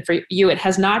last year has been for you. It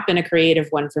has not been a creative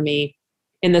one for me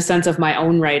in the sense of my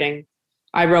own writing.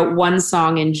 I wrote one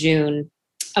song in June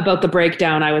about the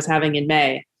breakdown I was having in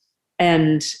May.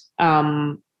 And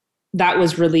that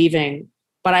was relieving.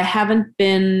 But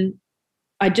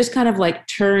I just kind of like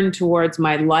turned towards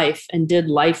my life and did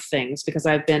life things because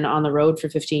I've been on the road for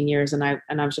 15 years. And I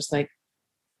was just like,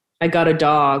 I got a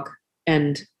dog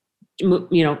and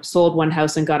sold one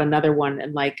house and got another one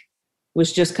and like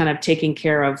was just kind of taking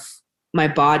care of my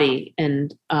body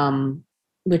and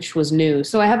which was new.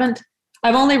 So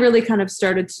I've only really kind of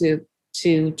started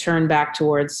to turn back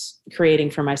towards creating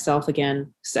for myself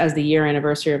again as the year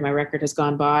anniversary of my record has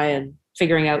gone by and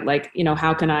figuring out like,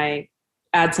 how can I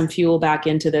add some fuel back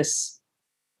into this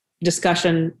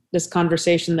discussion, this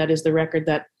conversation that is the record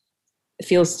that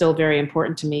feels still very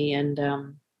important to me. And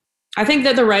I think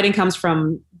that the writing comes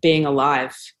from being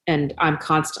alive and I'm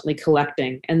constantly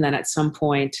collecting. And then at some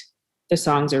point the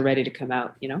songs are ready to come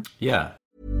out, Yeah.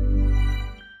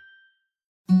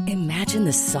 Imagine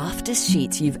the softest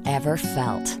sheets you've ever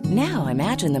felt. Now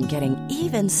imagine them getting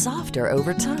even softer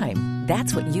over time.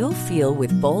 That's what you'll feel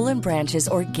with Boll & Branch's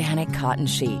organic cotton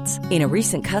sheets. In a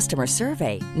recent customer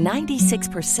survey,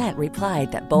 96%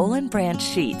 replied that Boll & Branch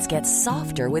sheets get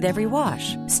softer with every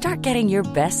wash. Start getting your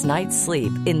best night's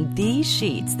sleep in these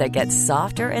sheets that get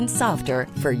softer and softer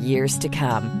for years to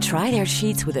come. Try their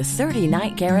sheets with a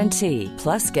 30-night guarantee.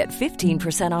 Plus, get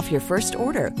 15% off your first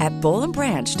order at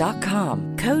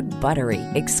bollandbranch.com. Code BUTTERY.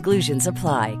 Exclusions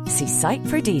apply. See site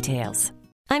for details.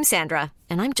 I'm Sandra,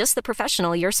 and I'm just the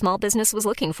professional your small business was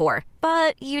looking for.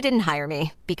 But you didn't hire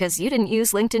me because you didn't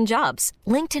use LinkedIn Jobs.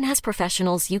 LinkedIn has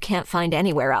professionals you can't find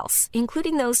anywhere else,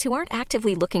 including those who aren't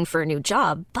actively looking for a new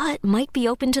job, but might be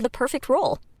open to the perfect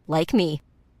role, like me.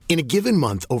 In a given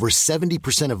month, over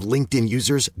 70% of LinkedIn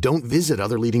users don't visit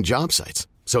other leading job sites.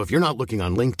 So if you're not looking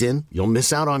on LinkedIn, you'll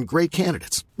miss out on great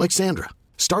candidates like Sandra.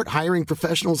 Start hiring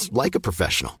professionals like a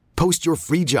professional. Post your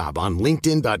free job on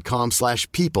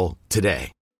linkedin.com/people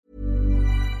today.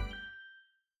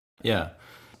 Yeah.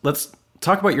 Let's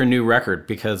talk about your new record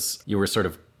because you were sort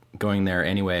of going there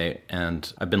anyway,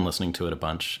 and I've been listening to it a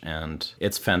bunch, and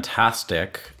it's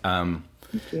fantastic.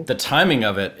 The timing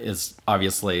of it is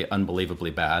obviously unbelievably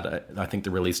bad. I think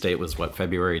the release date was,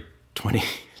 February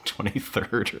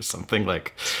 23rd or something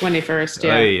like... 21st,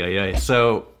 yeah. Yeah.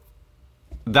 So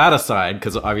that aside,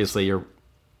 because obviously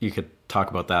you could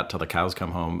talk about that till the cows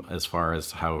come home as far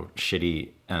as how shitty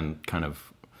and kind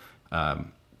of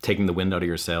taking the wind out of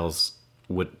your sails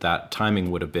that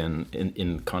timing would have been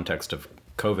in context of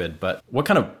COVID. But what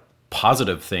kind of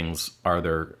positive things are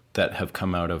there that have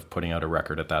come out of putting out a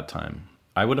record at that time?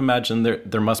 I would imagine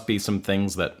there must be some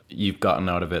things that you've gotten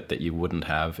out of it that you wouldn't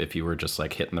have if you were just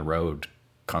like hitting the road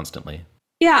constantly.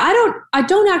 Yeah, I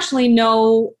don't actually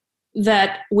know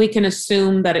that we can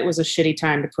assume that it was a shitty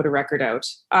time to put a record out.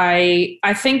 I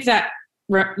think that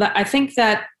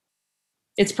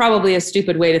it's probably a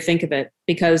stupid way to think of it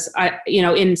because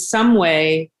in some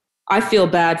way I feel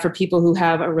bad for people who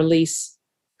had a release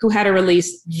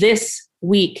this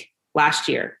week last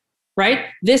year, right?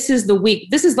 This is the week.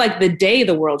 This is like the day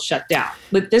the world shut down.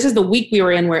 But this is the week we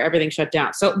were in where everything shut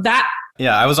down. So that...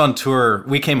 Yeah, I was on tour.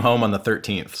 We came home on the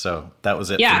 13th, so that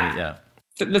was it for me, yeah.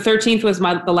 The 13th was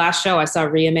the last show. I saw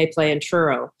Ria May play in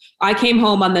Truro. I came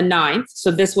home on the 9th, so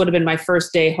this would have been my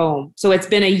first day home. So it's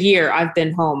been a year I've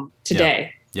been home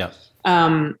today. Yeah.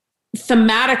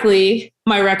 Thematically,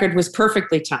 my record was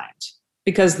perfectly timed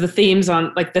because the themes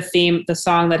on the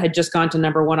song that had just gone to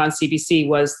number 1 on CBC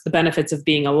was The Benefits of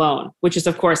Being Alone, which is,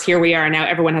 of course, here we are now.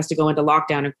 Everyone has to go into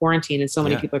lockdown and quarantine, and so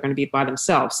many people are going to be by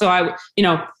themselves. So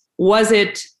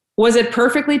was it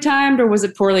perfectly timed or was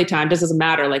it poorly timed? It doesn't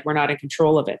matter. Like, we're not in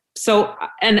control of it. So,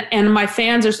 and my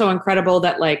fans are so incredible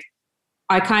that like,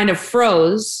 I kind of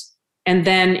froze. And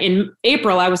then in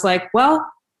April, I was like, well,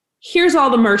 here's all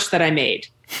the merch that I made,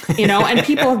 and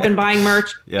people have been buying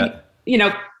merch. Yeah.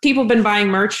 People have been buying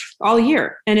merch all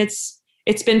year and it's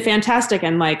been fantastic.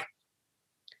 And like,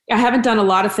 I haven't done a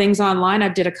lot of things online. I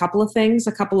did a couple of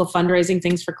fundraising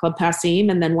things for Club Passim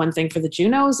and then one thing for the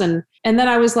Junos. And then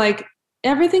I was like,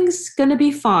 everything's going to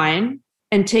be fine.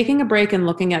 And taking a break and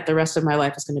looking at the rest of my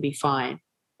life is going to be fine.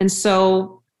 And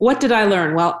so what did I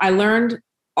learn? Well, I learned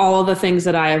all of the things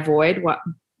that I avoid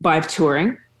by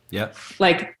touring. Yeah.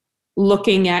 Like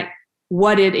looking at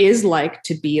what it is like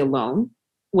to be alone,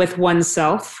 with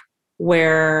oneself,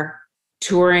 where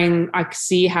touring, I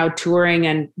see how touring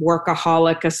and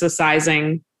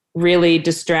workaholicizing really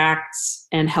distracts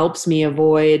and helps me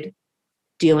avoid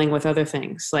dealing with other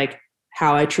things, like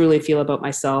how I truly feel about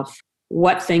myself,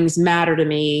 what things matter to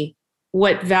me,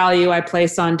 what value I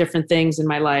place on different things in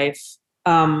my life.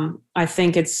 I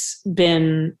think it's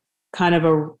been kind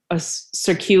of a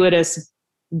circuitous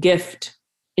gift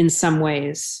in some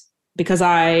ways, because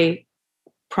I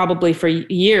probably for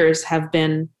years have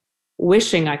been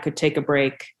wishing I could take a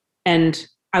break, and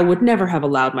I would never have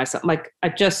allowed myself. Like,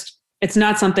 it's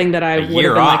not something that I would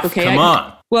have been like, okay, come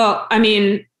on. Well, I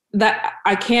mean, that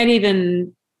I can't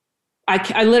even,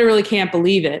 I literally can't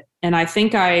believe it. And I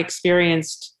think I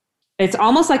experienced, it's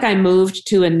almost like I moved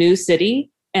to a new city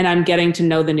and I'm getting to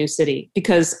know the new city,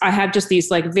 because I have just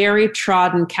these like very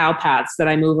trodden cow paths that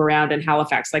I move around in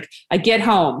Halifax. Like, I get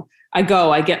home, I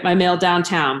get my mail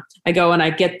downtown. I go and I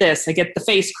get this, I get the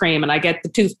face cream and I get the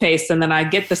toothpaste, and then I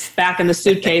get this back in the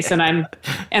suitcase and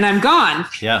I'm gone.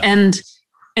 Yeah.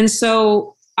 And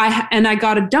so I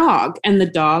got a dog, and the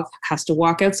dog has to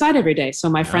walk outside every day. So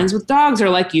my friends with dogs are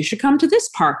like, you should come to this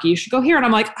park, you should go here. And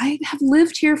I'm like, I have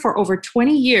lived here for over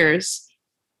 20 years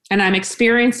and I'm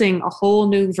experiencing a whole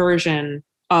new version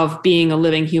of being a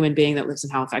living human being that lives in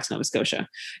Halifax, Nova Scotia.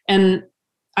 And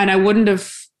I wouldn't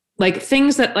have, like,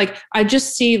 things that, like, I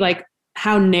just see like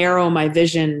how narrow my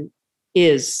vision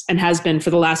is and has been for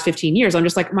the last 15 years. I'm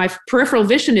just like, my peripheral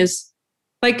vision is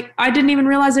like, I didn't even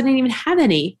realize I didn't even have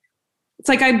any. It's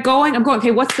like I'm going,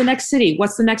 okay, what's the next city?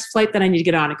 What's the next flight that I need to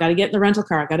get on? I got to get in the rental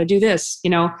car. I got to do this.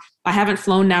 You know, I haven't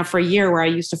flown now for a year, where I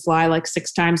used to fly like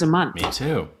 6 times a month. Me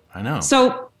too. I know.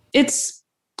 So it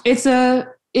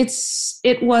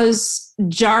was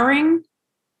jarring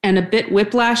and a bit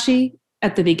whiplashy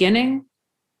at the beginning,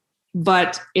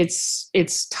 but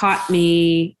it's taught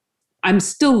me, I'm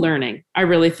still learning, I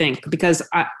really think, because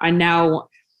I now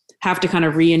have to kind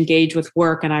of re-engage with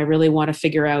work, and I really want to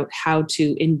figure out how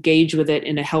to engage with it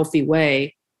in a healthy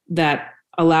way that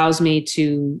allows me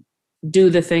to do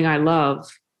the thing I love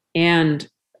and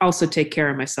also take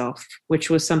care of myself, which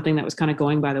was something that was kind of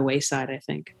going by the wayside, I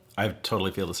think. I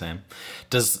totally feel the same.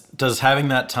 Does having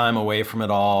that time away from it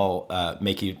all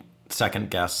make you second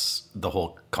guess the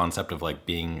whole concept of like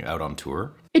being out on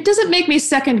tour? It doesn't make me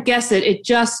second guess it. It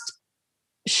just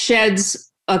sheds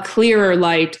a clearer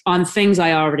light on things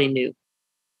I already knew.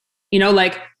 You know,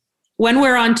 like when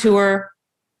we're on tour,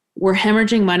 we're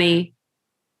hemorrhaging money.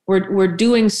 We're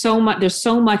doing so much. There's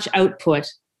so much output,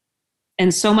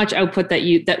 and so much output that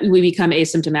we become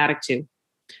asymptomatic to.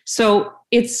 So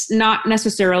it's not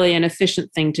necessarily an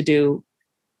efficient thing to do.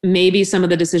 Maybe some of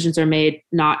the decisions are made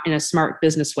not in a smart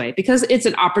business way, because it's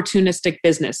an opportunistic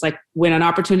business. Like, when an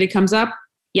opportunity comes up,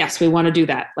 yes, we want to do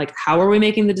that. Like, how are we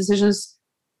making the decisions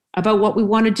about what we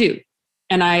want to do?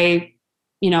 And I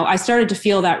started to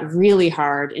feel that really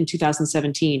hard in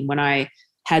 2017 when I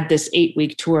had this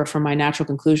 8-week tour for my Natural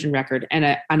Conclusion record. And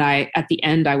I, at the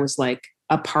end, I was like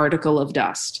a particle of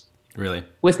dust. Really?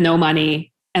 With no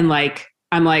money. And like,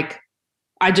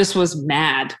 I just was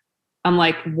mad. I'm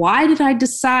like, why did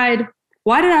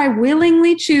I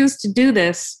willingly choose to do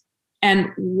this? And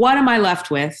what am I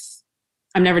left with?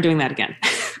 I'm never doing that again.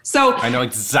 So I know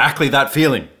exactly that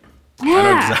feeling. Yeah. I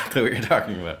know exactly what you're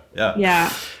talking about. Yeah.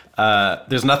 Yeah.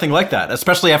 There's nothing like that,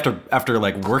 especially after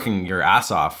like working your ass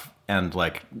off, and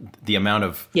like the amount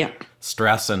of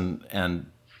stress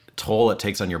and toll it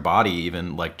takes on your body,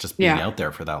 even like just being out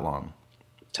there for that long.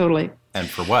 Totally. And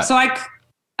for what? So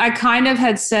I kind of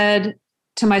had said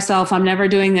to myself, I'm never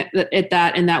doing it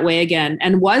that in that way again,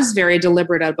 and was very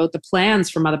deliberate about the plans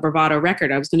for Mother Bravado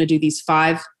record. I was going to do these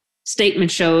 5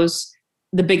 statement shows,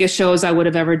 the biggest shows I would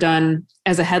have ever done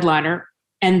as a headliner,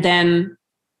 and then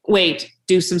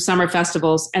do some summer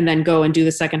festivals, and then go and do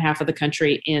the second half of the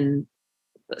country in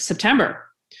September.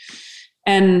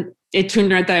 And it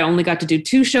turned out that I only got to do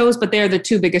 2 shows, but they're the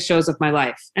 2 biggest shows of my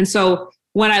life. And so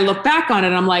when I look back on it,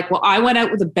 I'm like, well, I went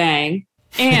out with a bang,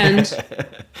 and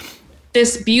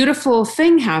this beautiful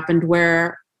thing happened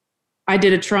where I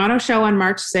did a Toronto show on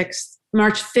March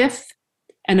 5th,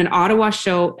 and an Ottawa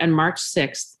show on March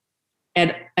 6th.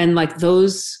 And like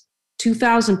those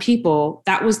 2,000 people,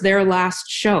 that was their last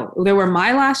show. They were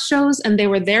my last shows, and they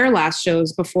were their last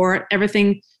shows before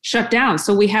everything shut down.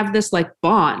 So we have this like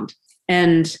bond,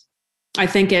 and I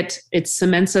think it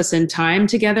cements us in time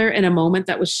together in a moment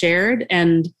that was shared.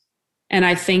 And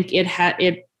I think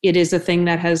it is a thing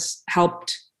that has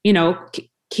helped,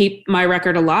 keep my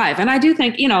record alive. And I do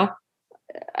think,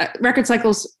 record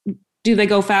cycles, do they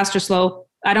go fast or slow?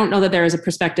 I don't know that there is a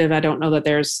perspective. I don't know that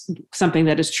there's something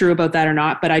that is true about that or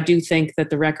not, but I do think that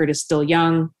the record is still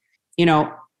young.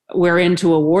 we're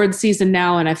into award season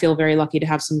now, and I feel very lucky to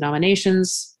have some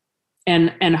nominations.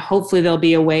 And hopefully there'll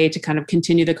be a way to kind of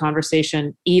continue the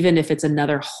conversation, even if it's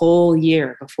another whole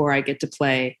year before I get to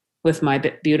play with my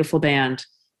beautiful band.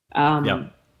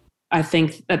 I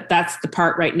think that's the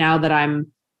part right now that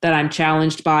I'm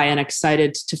challenged by and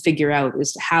excited to figure out,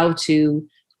 is how to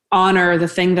honor the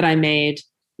thing that I made,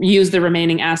 use the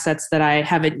remaining assets that I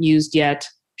haven't used yet,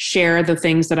 share the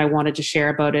things that I wanted to share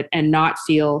about it, and not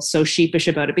feel so sheepish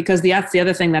about it. Because that's the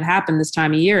other thing that happened this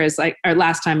time of year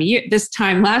this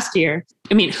time last year.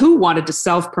 I mean, who wanted to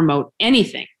self-promote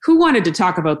anything? Who wanted to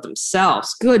talk about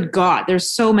themselves? Good God,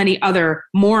 there's so many other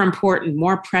more important,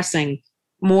 more pressing,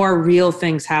 more real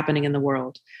things happening in the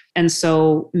world. And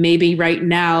so maybe right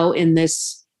now, in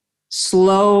this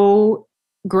slow,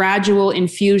 gradual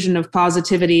infusion of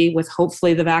positivity, with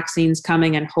hopefully the vaccines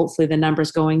coming and hopefully the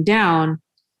numbers going down,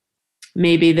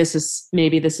 maybe this is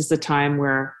the time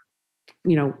where,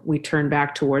 we turn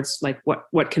back towards like,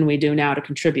 what can we do now to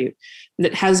contribute?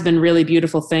 That has been really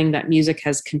beautiful thing, that music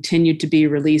has continued to be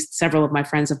released. Several of my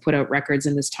friends have put out records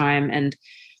in this time, and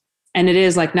it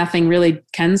is like nothing really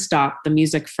can stop the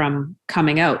music from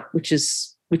coming out, which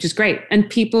is great. And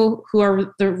people who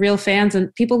are the real fans,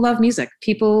 and people love music.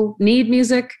 People need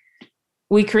music.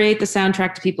 We create the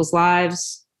soundtrack to people's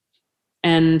lives.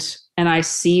 And I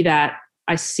see that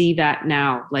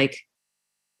now. Like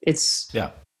it's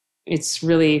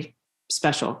really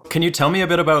special. Can you tell me a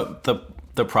bit about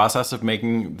the process of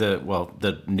making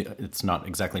it's not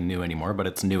exactly new anymore, but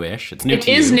it's newish. It's new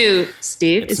to you. It is new,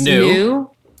 Steve. It's new.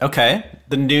 Okay.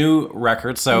 The new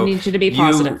record. So I need you to be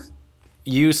positive.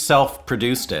 You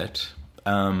self-produced it,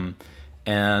 and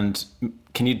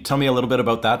can you tell me a little bit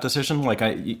about that decision? Like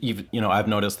I've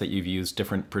noticed that you've used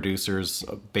different producers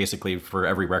basically for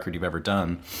every record you've ever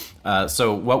done.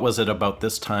 So what was it about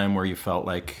this time where you felt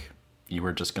like you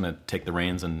were just going to take the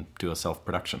reins and do a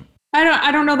self-production?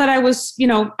 I don't know that I was.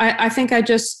 I think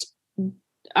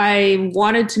I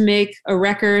wanted to make a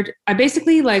record. I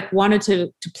basically wanted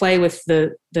to play with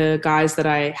the guys that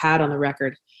I had on the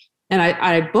record. And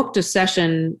I booked a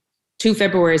session 2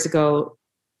 Februaries ago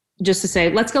just to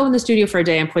say, let's go in the studio for a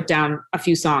day and put down a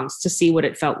few songs to see what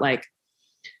it felt like.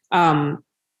 And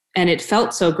it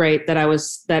felt so great that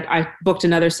I booked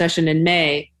another session in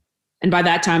May. And by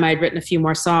that time I had written a few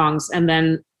more songs. And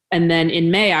then in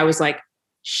May I was like,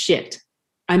 shit,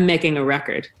 I'm making a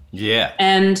record. Yeah.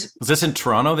 And was this in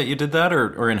Toronto that you did that,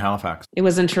 or in Halifax? It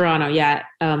was in Toronto. Yeah.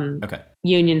 Okay.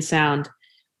 Union Sound.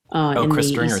 In Chris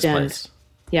the Stringer's East End. place.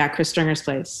 Yeah, Chris Stringer's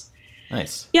place.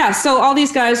 Nice. Yeah, so all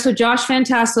these guys. So Josh Van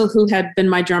Tassel, who had been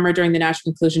my drummer during the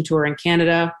National Conclusion Tour in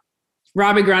Canada.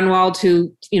 Robbie Grunwald,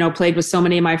 who, played with so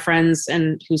many of my friends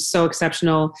and who's so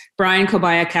exceptional. Brian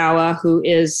Kobayakawa, who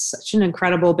is such an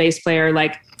incredible bass player,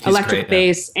 he's electric great,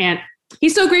 bass. Yeah. And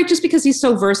he's so great just because he's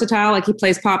so versatile. Like he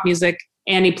plays pop music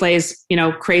and he plays,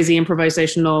 crazy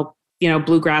improvisational,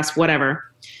 bluegrass, whatever.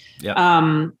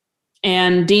 Yeah.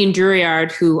 And Dean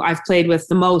Duriard, who I've played with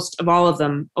the most of all of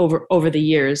them over the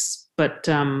years. But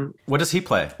what does he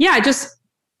play? Yeah,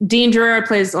 Dean Duriard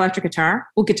plays electric guitar.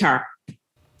 Well, guitar.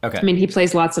 Okay. I mean, he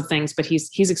plays lots of things, but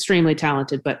he's extremely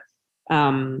talented. But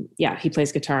he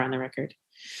plays guitar on the record.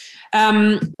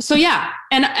 So yeah,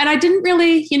 and I didn't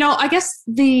really, I guess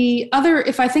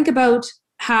if I think about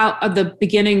how the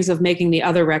beginnings of making the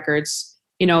other records,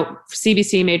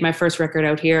 CBC made my first record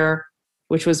out here,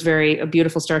 which was a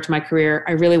beautiful start to my career.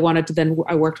 I really wanted to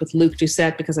I worked with Luc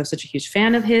Doucette because I'm such a huge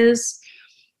fan of his.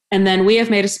 And then We Have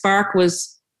Made a Spark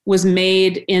was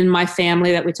made in my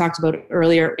family that we talked about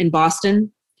earlier in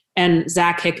Boston. And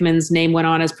Zach Hickman's name went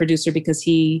on as producer because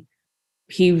he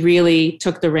really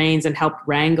took the reins and helped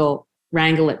wrangle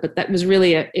it. But that was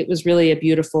really a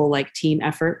beautiful team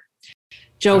effort.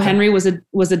 Joe Henry was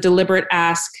a deliberate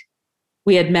ask.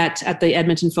 We had met at the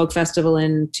Edmonton Folk Festival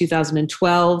in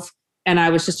 2012. And I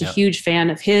was just a huge fan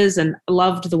of his and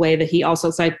loved the way that he also,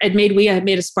 We Had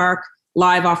Made a Spark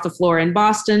live off the floor in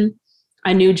Boston.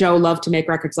 I knew Joe loved to make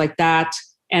records like that.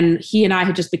 And he and I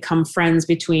had just become friends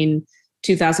between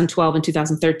 2012 and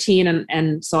 2013.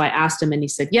 And so I asked him and he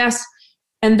said yes.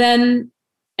 And then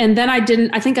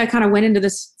I think I kind of went into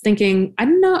this thinking, I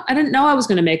didn't know I was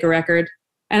going to make a record.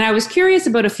 And I was curious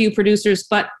about a few producers,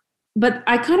 but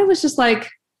I kind of was just like,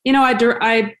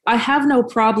 I have no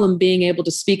problem being able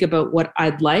to speak about what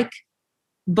I'd like,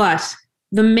 but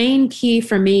the main key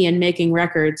for me in making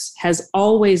records has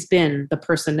always been the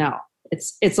personnel.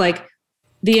 It's like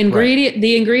the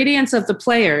ingredients of the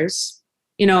players,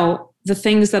 the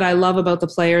things that I love about the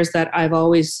players that I've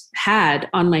always had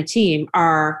on my team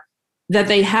are that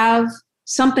they have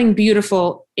something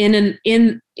beautiful in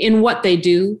what they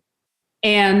do,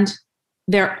 and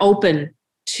they're open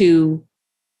to,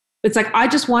 it's like, I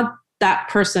just want that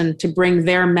person to bring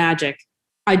their magic.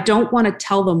 I don't want to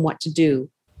tell them what to do.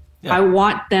 Yeah. I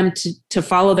want them to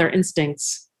follow their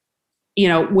instincts,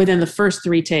 within the first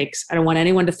 3 takes. I don't want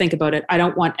anyone to think about it. I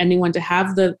don't want anyone to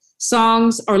have the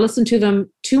songs or listen to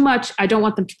them too much. I don't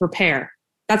want them to prepare.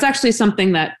 That's actually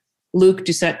something that Luc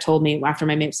Doucet told me after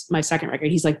my second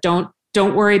record. He's like, don't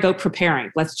worry about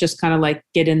preparing. Let's just kind of like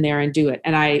get in there and do it.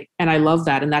 And I love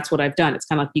that. And that's what I've done. It's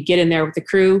kind of like you get in there with the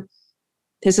crew.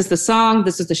 This is the song.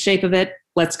 This is the shape of it.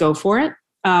 Let's go for it.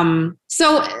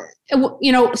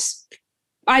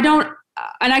 I don't,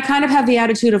 and I kind of have the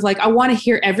attitude of like, I want to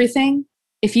hear everything.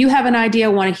 If you have an idea, I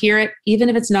want to hear it, even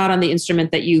if it's not on the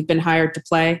instrument that you've been hired to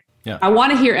play. Yeah. I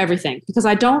want to hear everything because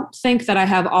I don't think that I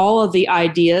have all of the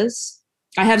ideas.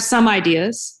 I have some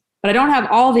ideas, but I don't have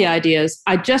all the ideas.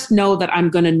 I just know that I'm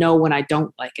going to know when I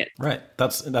don't like it. Right.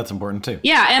 That's important too.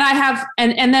 Yeah. And I have,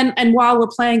 and while we're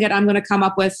playing it, I'm going to come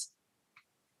up with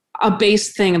a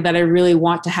bass thing that I really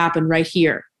want to happen right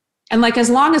here. And like, as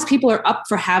long as people are up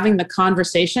for having the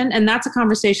conversation, and that's a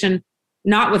conversation,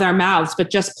 not with our mouths, but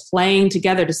just playing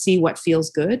together to see what feels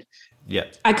good. Yeah.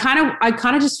 I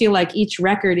kind of just feel like each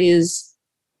record is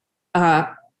a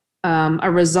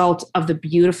result of the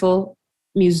beautiful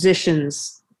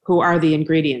musicians who are the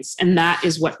ingredients. And that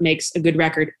is what makes a good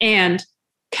record, and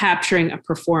capturing a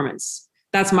performance.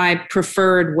 That's my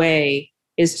preferred way,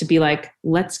 is to be like,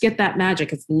 let's get that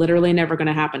magic. It's literally never going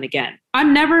to happen again.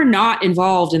 I'm never not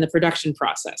involved in the production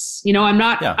process. I'm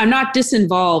not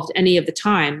disinvolved any of the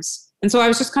times. And so I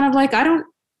was just kind of like,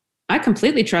 I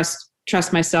completely trust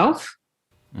myself.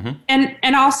 Mm-hmm.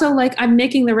 And also like, I'm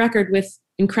making the record with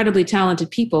incredibly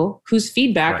talented people whose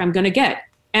feedback I'm going to get.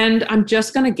 And I'm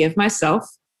just going to give myself,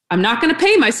 I'm not going to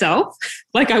pay myself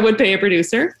like I would pay a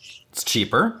producer. It's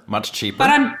cheaper, much cheaper. But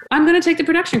I'm going to take the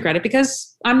production credit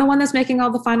because I'm the one that's making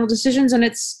all the final decisions, and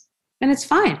it's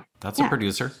fine. That's a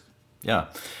producer. Yeah.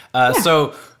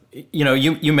 So,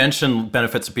 you mentioned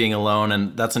Benefits of Being Alone,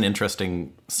 and that's an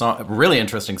interesting song, really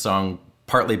interesting song,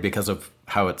 partly because of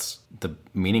how the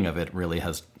meaning of it really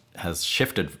has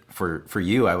shifted for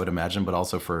you, I would imagine, but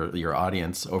also for your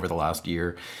audience over the last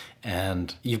year.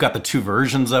 And you've got the 2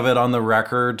 versions of it on the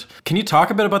record. Can you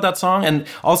talk a bit about that song? And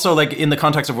also, like, in the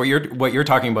context of what you're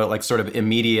talking about, like sort of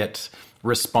immediate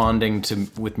responding to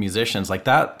with musicians, like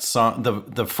that song,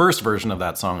 the first version of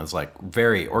that song is like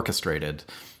very orchestrated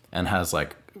and has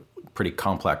like pretty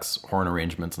complex horn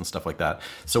arrangements and stuff like that.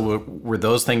 So were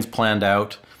those things planned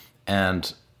out?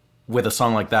 And with a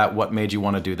song like that, what made you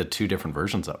want to do the 2 different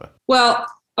versions of it? Well,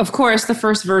 of course, the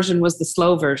first version was the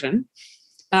slow version.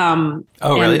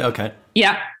 Really? Okay.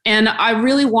 Yeah. And I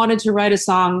really wanted to write a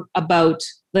song about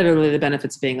literally the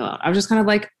benefits of being alone. I was just kind of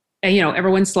like,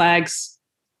 everyone slags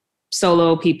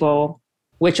solo people,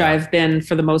 which I've been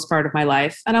for the most part of my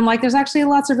life. And I'm like, there's actually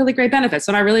lots of really great benefits.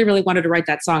 And I really, really wanted to write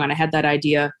that song. And I had that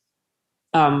idea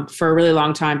for a really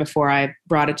long time before I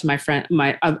brought it to my friend,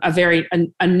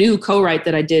 a new co-write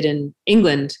that I did in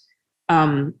England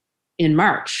in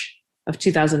March of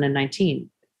 2019.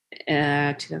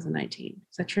 2019.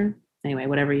 Is that true? Anyway,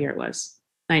 whatever year it was.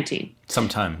 19.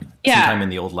 Sometime in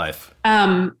the old life.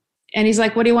 And he's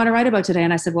like, what do you want to write about today?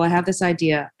 And I said, well, I have this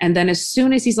idea. And then as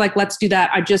soon as he's like, let's do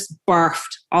that, I just barfed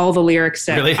all the lyrics.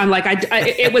 Really? I'm like,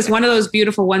 it was one of those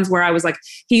beautiful ones where I was like,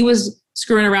 he was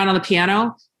screwing around on the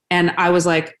piano and I was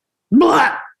like,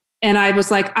 blah! And I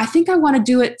was like, I think I want to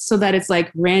do it so that it's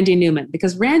like Randy Newman,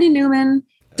 because Randy Newman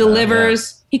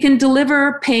delivers, he can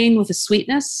deliver pain with a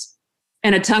sweetness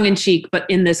and a tongue in cheek, but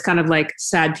in this kind of like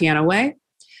sad piano way.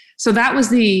 So that was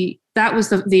the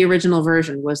original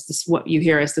version, was this what you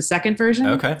hear as the second version.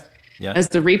 Okay. Yeah. As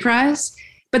the reprise.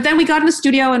 But then we got in the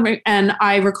studio and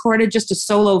I recorded just a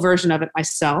solo version of it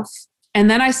myself.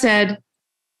 And then I said,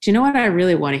 do you know what I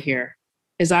really want to hear?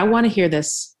 Is I want to hear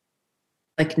this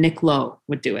like Nick Lowe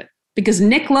would do it. Because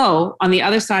Nick Lowe on the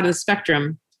other side of the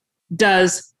spectrum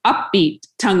does upbeat,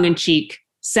 tongue in cheek,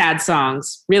 sad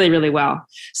songs really, really well.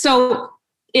 So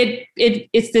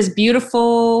it's this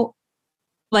beautiful,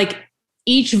 like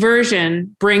each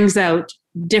version brings out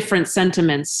different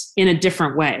sentiments in a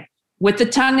different way, with the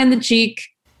tongue in the cheek,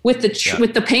 with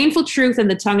the painful truth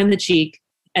and the tongue in the cheek.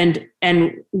 And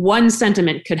one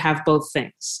sentiment could have both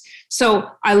things. So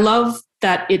I love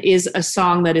that it is a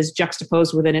song that is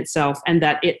juxtaposed within itself, and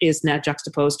that it is now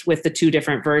juxtaposed with the 2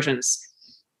 different versions.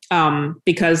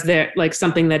 Because they're like,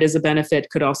 something that is a benefit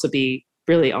could also be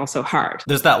really also hard.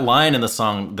 There's that line in the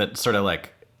song that sort of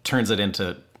like turns it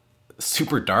into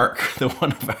super dark.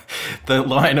 The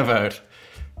line about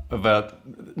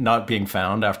not being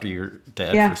found after you're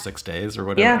dead for 6 days or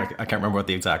whatever. Yeah. I can't remember what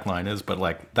the exact line is, but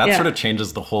like that sort of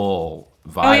changes the whole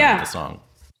vibe of the song.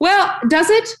 Well, does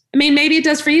it? I mean, maybe it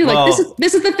does for you. Like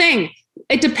this is the thing.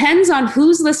 It depends on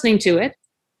who's listening to it,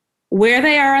 where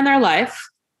they are in their life.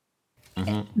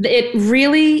 Mm-hmm. It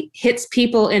really hits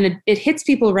people it hits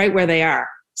people right where they are.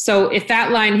 So if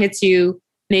that line hits you,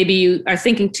 maybe you are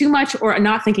thinking too much or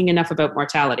not thinking enough about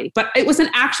mortality. But it was an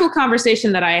actual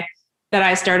conversation that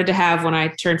I started to have when I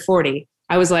turned 40.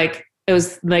 It was like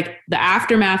the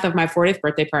aftermath of my 40th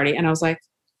birthday party. And I was like,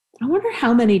 I wonder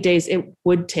how many days it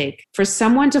would take for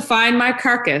someone to find my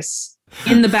carcass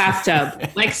in the bathtub.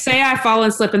 Like, say I fall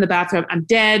and slip in the bathtub, I'm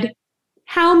dead.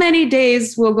 How many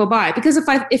days will go by? Because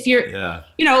if you're,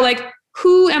 you know, like,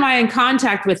 who am I in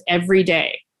contact with every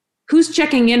day? Who's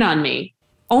checking in on me?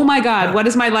 Oh my God, what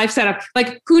is my life set up?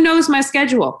 Like, who knows my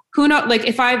schedule? Who know, like,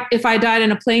 if I died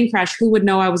in a plane crash, who would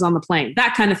know I was on the plane?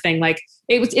 That kind of thing. Like,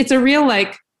 it's a real,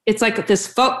 like, it's like this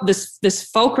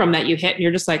fulcrum that you hit, and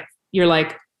you're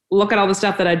like, look at all the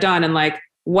stuff that I've done, and like,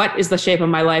 what is the shape of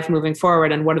my life moving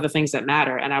forward, and what are the things that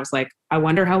matter? And I was like, I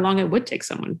wonder how long it would take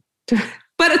someone to,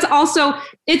 but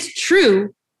it's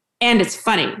true, and it's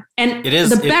funny, and it is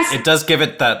the best. It does give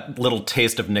it that little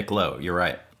taste of Nick Lowe. You're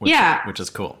right. Which is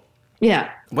cool. Yeah.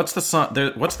 What's the song?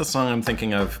 What's the song I'm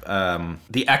thinking of?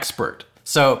 The Expert.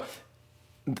 So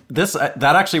that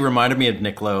actually reminded me of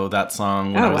Nick Lowe, that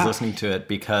song, when I was listening to it,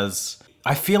 because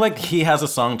I feel like he has a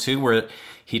song too where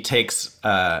he takes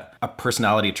a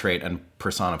personality trait and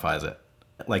personifies it,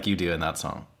 like you do in that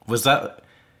song.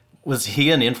 Was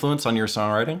he an influence on your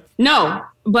songwriting? No,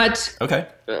 but okay,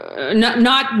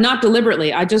 not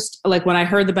deliberately. I just, like, when I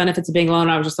heard The Benefits of Being Alone,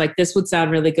 I was just like, this would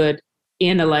sound really good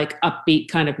in a, like, upbeat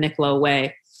kind of Nick Lowe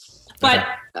way. But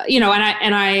you know,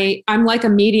 and I'm like a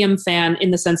medium fan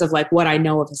in the sense of, like, what I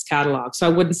know of his catalog. So I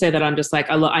wouldn't say that I'm just like,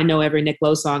 I know every Nick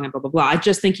Lowe song and blah blah blah. I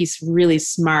just think he's really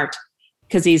smart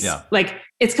because he's like,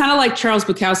 it's kind of like Charles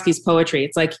Bukowski's poetry.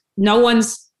 It's like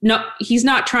he's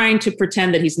not trying to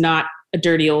pretend that he's not a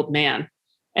dirty old man,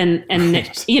 and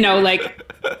right. You know, like,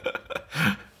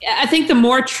 I think the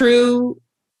more true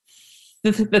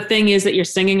the thing is that you're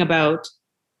singing about,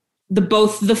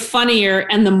 both the funnier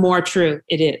and the more true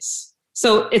it is.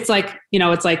 So it's like, you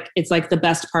know, it's like the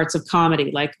best parts of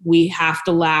comedy. Like, we have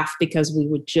to laugh because we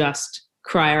would just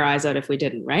cry our eyes out if we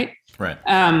didn't, right? Right.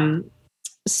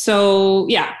 So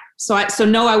yeah. So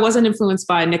no, I wasn't influenced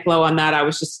by Nick Lowe on that. I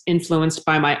was just influenced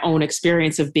by my own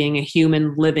experience of being a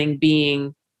human living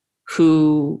being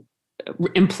who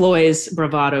employs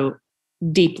bravado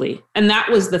deeply. And that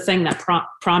was the thing that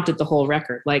prompted the whole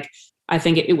record. Like, I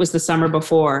think it was the summer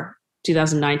before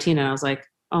 2019. And I was like,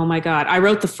 oh my God, I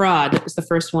wrote The Fraud. It was the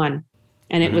first one.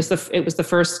 And it was the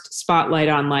first spotlight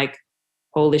on, like,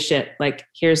 holy shit. Like,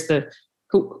 here's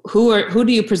who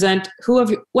do you present?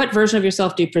 What version of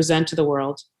yourself do you present to the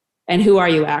world? And who are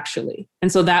you actually?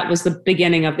 And so that was the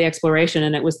beginning of the exploration.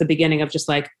 And it was the beginning of just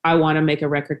like, I want to make a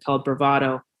record called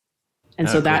Bravado. And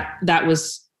so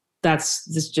that's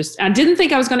just, I didn't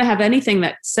think I was going to have anything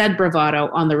that said bravado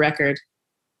on the record.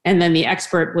 And then The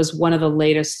Expert was one of the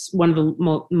later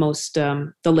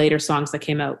songs that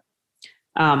came out.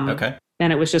 Okay.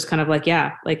 And it was just kind of like,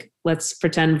 like, let's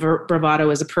pretend bravado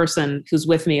is a person who's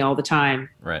with me all the time.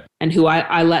 Right. And who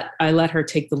I let her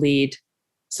take the lead,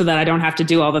 so that I don't have to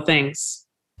do all the things.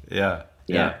 Yeah.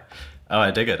 Oh,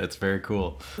 I dig it. It's very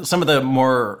cool. Some of the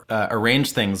more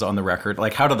arranged things on the record,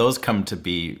 like, how do those come to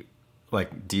be?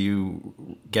 Like, do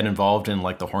you get involved in,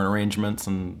 like, the horn arrangements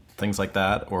and things like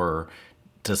that? Or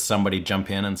does somebody jump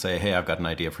in and say, hey, I've got an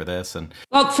idea for this? And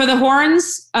well, for the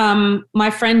horns, my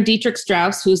friend Dietrich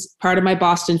Strauss, who's part of my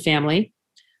Boston family,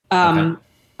 I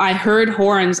heard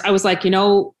horns. I was like, you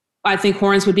know, I think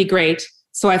horns would be great.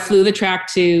 So I flew the track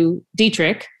to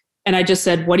Dietrich and I just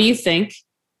said, what do you think?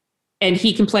 And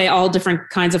he can play all different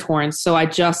kinds of horns. So I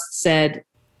just said,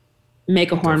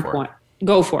 make a horn point.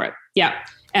 Go for it. Yeah.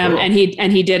 Cool. And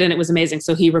he did, and it was amazing.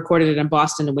 So he recorded it in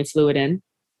Boston and we flew it in.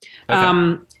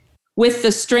 Okay. With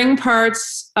the string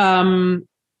parts,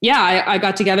 I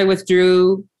got together with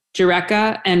Drew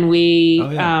Jureka and we,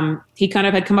 he kind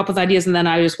of had come up with ideas, and then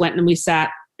I just went and we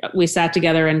sat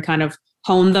together and kind of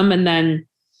honed them. And then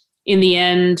in the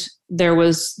end, there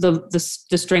was the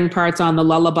string parts on the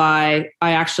lullaby.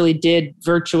 I actually did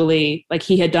virtually, like,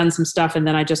 he had done some stuff, and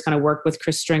then I just kind of worked with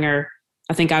Chris Stringer.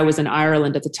 I think I was in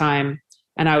Ireland at the time,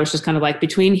 and I was just kind of like,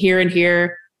 between here and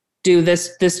here, do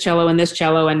this cello and this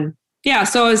cello. And yeah,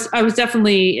 so I was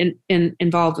definitely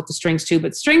involved with the strings too.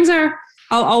 But strings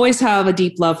I'll always have a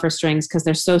deep love for strings because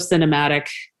they're so cinematic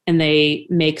and they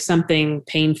make something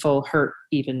painful hurt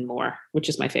even more, which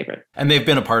is my favorite. And they've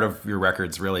been a part of your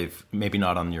records, really, maybe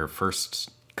not on your first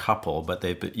couple, but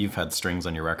you've had strings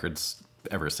on your records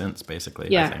ever since, basically.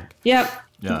 Yeah. I think. Yep.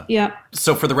 Yeah. Yep.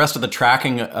 So for the rest of the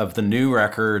tracking of the new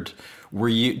record,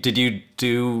 did you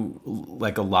do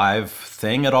like a live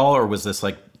thing at all, or was this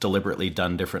like deliberately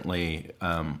done differently?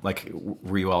 Like,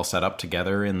 were you all set up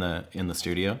together in the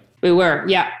studio? We were,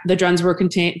 yeah. The drums were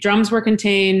contained.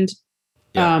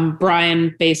 Yeah.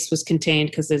 Brian bass was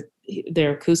contained because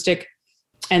they're acoustic.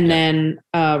 And then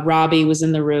Robbie was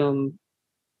in the room,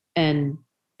 and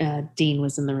Dean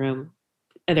was in the room.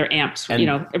 They're amps.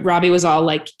 And, Robbie was all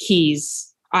like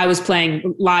keys. I was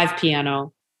playing live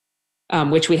piano,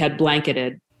 which we had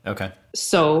blanketed. Okay.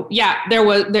 So yeah,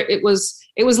 it was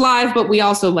live, but we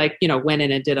also went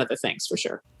in and did other things for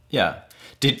sure. Yeah.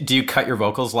 Do you cut your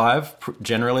vocals live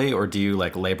generally, or do you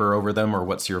like labor over them, or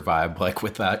what's your vibe like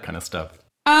with that kind of stuff?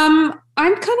 I'm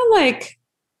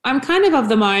kind of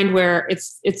the mind where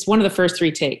it's one of the first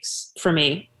 3 takes for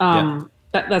me.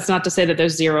 That's not to say that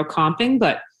there's zero comping,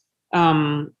 but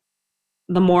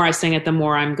the more I sing it, the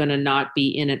more I'm going to not be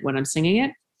in it when I'm singing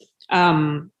it.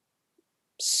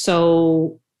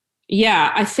 So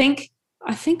yeah, I think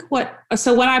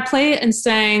so when I play and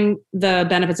sang The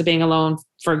Benefits of Being Alone,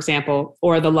 for example,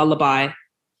 or The Lullaby,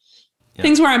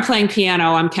 things where I'm playing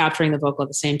piano, I'm capturing the vocal at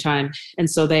the same time. And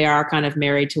so they are kind of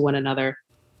married to one another,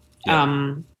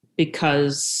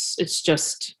 because it's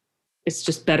just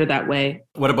better that way.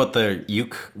 What about the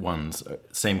uke ones?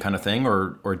 Same kind of thing,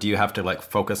 or do you have to like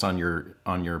focus on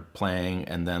your playing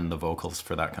and then the vocals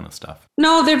for that kind of stuff?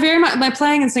 No, they're very much, my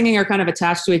playing and singing are kind of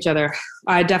attached to each other.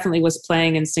 I definitely was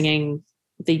playing and singing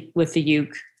with the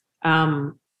uke.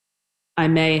 I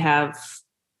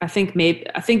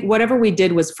think whatever we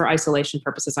did was for isolation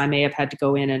purposes. I may have had to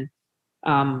go in and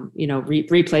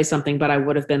replay something, but I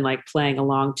would have been like playing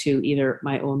along to either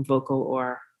my own vocal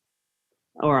or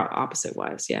opposite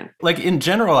wise. Yeah. Like in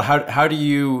general, how do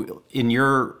you, in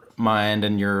your mind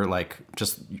and your like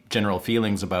just general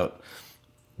feelings about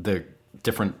the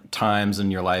different times in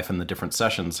your life and the different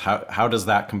sessions, how does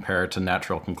that compare to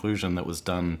Natural Conclusion that was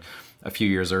done a few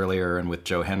years earlier and with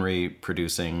Joe Henry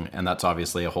producing? And that's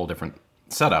obviously a whole different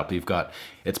setup.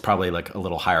 It's probably like a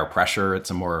little higher pressure. It's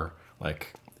a more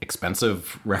like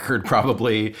expensive record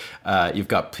probably. You've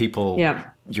got people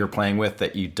you're playing with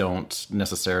that you don't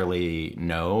necessarily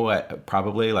know,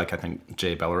 probably. Like I think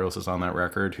Jay Belrose is on that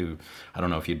record, who I don't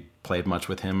know if you'd played much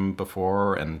with him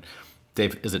before. And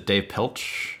is it Dave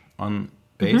Pilch on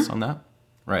bass on that?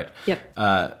 Right.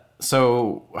 Yep.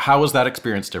 So how was that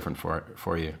experience different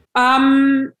for you?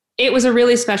 It was a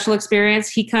really special experience.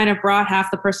 He kind of brought half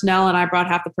the personnel and I brought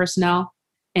half the personnel.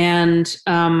 And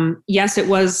yes, it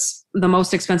was the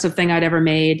most expensive thing I'd ever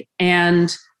made.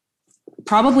 And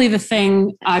probably the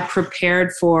thing I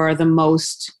prepared for the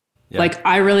most. Yeah. Like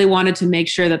I really wanted to make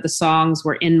sure that the songs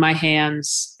were in my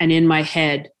hands and in my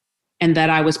head and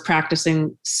that I was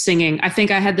practicing singing. I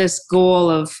think I had this goal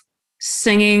of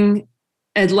singing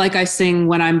like I sing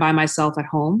when I'm by myself at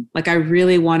home. Like I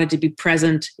really wanted to be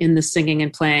present in the singing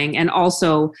and playing, and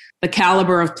also the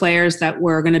caliber of players that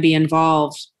were going to be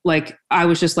involved. Like I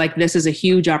was just like, this is a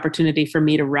huge opportunity for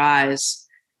me to rise.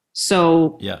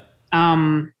 So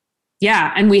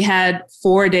and we had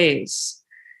 4 days.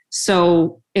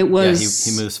 So it was...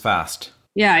 he moves fast.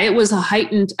 Yeah, it was a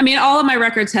heightened... I mean, all of my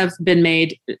records have been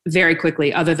made very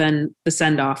quickly, other than The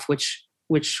Send-Off, which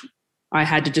I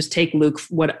had to just take Luke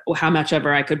how much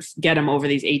ever I could get him over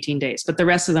these 18 days. But the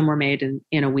rest of them were made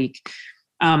in a week.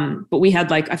 But we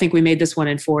had I think we made this one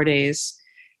in 4 days.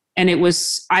 And it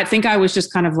was... I think I was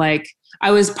just kind of like...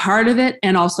 I was part of it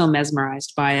and also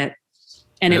mesmerized by it.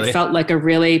 And It felt like a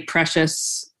really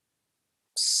precious...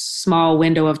 small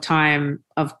window of time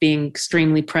of being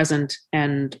extremely present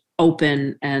and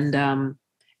open and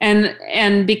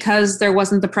because there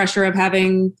wasn't the pressure of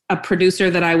having a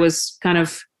producer that I was kind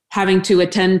of having to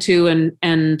attend to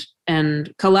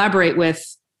and collaborate with.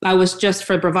 I was just,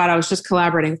 for bravado, I was just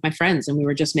collaborating with my friends, and we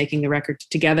were just making the record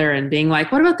together and being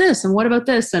like, what about this? And what about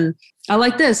this? And I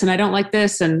like this and I don't like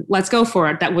this, and let's go for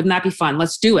it. Wouldn't that be fun?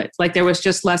 Let's do it. Like there was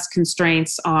just less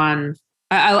constraints on...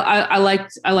 I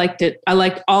liked it. I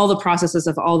liked all the processes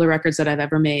of all the records that I've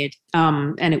ever made.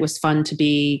 And it was fun to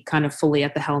be kind of fully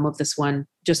at the helm of this one,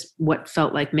 just what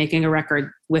felt like making a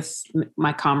record with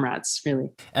my comrades, really.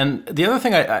 And the other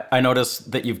thing I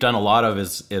noticed that you've done a lot of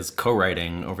is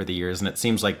co-writing over the years. And it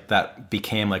seems like that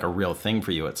became like a real thing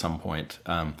for you at some point.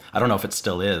 I don't know if it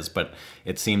still is, but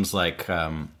it seems like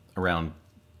around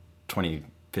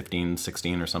 2015,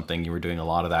 16 or something, you were doing a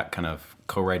lot of that kind of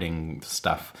co-writing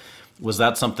stuff. Was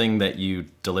that something that you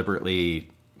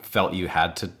deliberately felt you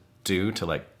had to do to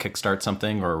like kickstart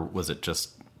something, or was it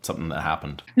just something that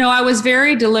happened? No, I was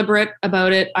very deliberate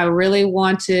about it. I really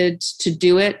wanted to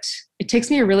do it. it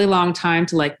takes me a really long time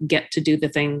to like get to do the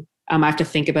thing. I have to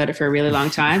think about it for a really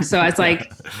long time. So it's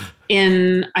like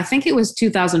I think it was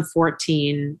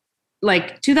 2014,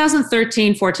 like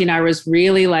 2013, 14, I was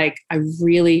really like, I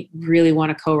really, really want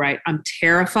to co-write. I'm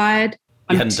terrified.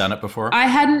 You hadn't done it before? I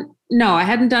hadn't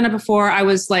done it before. I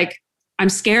was like, I'm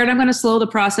scared I'm going to slow the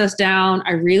process down.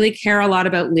 I really care a lot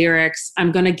about lyrics.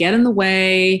 I'm going to get in the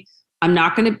way. I'm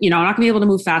not going to be able to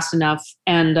move fast enough.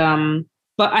 And,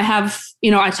 but I have,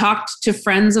 I talked to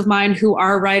friends of mine who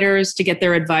are writers to get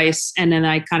their advice. And then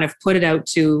I kind of put it out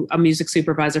to a music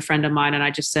supervisor friend of mine. And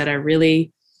I just said, I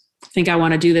really think I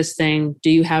want to do this thing. Do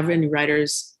you have any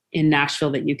writers in Nashville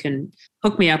that you can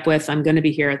hook me up with? I'm going to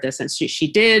be here at this. And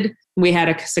she did. We had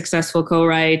a successful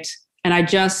co-write. And I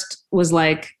just was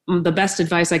like, the best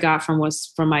advice I got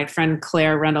was from my friend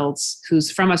Claire Reynolds,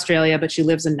 who's from Australia, but she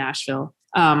lives in Nashville.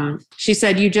 She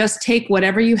said, you just take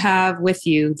whatever you have with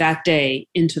you that day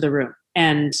into the room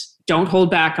and don't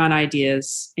hold back on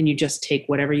ideas. And you just take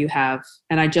whatever you have.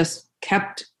 And I just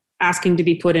kept asking to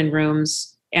be put in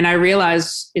rooms. And I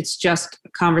realized it's just a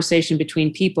conversation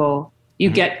between people.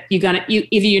 Either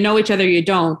you know each other or you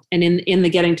don't. And in the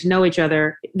getting to know each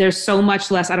other, there's so much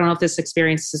less. I don't know if this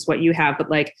experience is what you have, but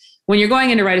like when you're going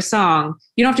in to write a song,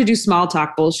 you don't have to do small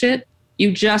talk bullshit.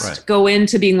 You just go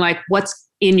into being like, what's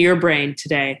in your brain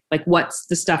today? Like, what's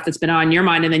the stuff that's been on your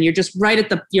mind? And then you're just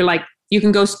you're like, you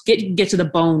can go get to the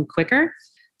bone quicker.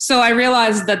 So I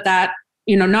realized that,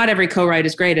 not every co-write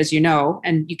is great, as you know,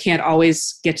 and you can't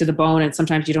always get to the bone. And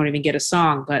sometimes you don't even get a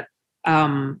song, but,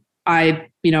 I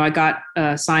got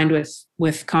signed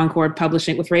with Concord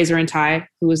Publishing, with Razor and Tie,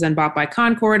 who was then bought by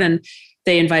Concord, and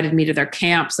they invited me to their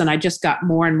camps, and I just got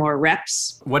more and more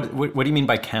reps. What do you mean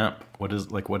by camp? What is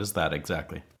that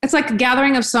exactly? It's like a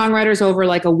gathering of songwriters over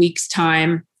like a week's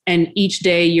time, and each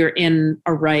day you're in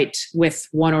a write with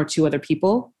one or two other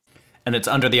people. And it's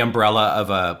under the umbrella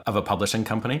of a publishing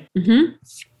company? Mm-hmm.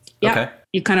 Yeah. Okay.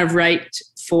 You kind of write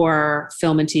for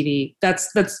film and TV.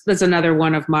 That's another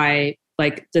one of my,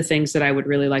 like, the things that I would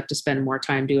really like to spend more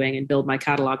time doing and build my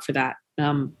catalog for that.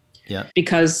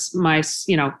 Because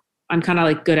I'm kind of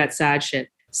like good at sad shit.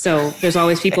 So there's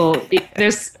always people,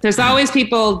 there's always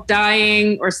people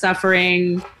dying or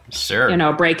suffering,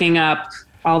 sure, breaking up,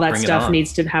 all that stuff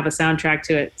needs to have a soundtrack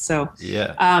to it. So,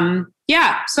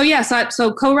 So yes,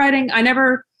 so co-writing,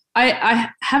 I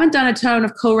haven't done a ton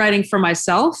of co-writing for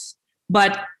myself,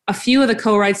 but a few of the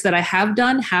co-writes that I have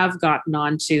done have gotten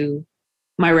onto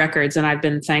my records, and I've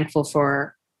been thankful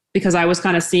for, because I was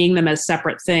kind of seeing them as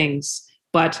separate things,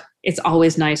 but it's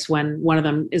always nice when one of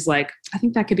them is like, I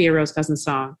think that could be a Rose Cousins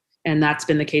song. And that's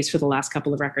been the case for the last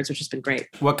couple of records, which has been great.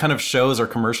 What kind of shows or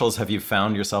commercials have you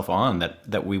found yourself on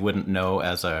that we wouldn't know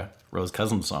as a Rose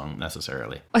Cousins song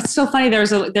necessarily? It's so funny.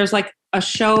 There's like a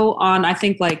show on, I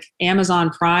think, like Amazon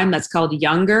Prime that's called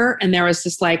Younger. And there was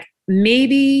this like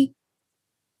maybe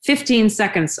 15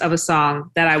 seconds of a song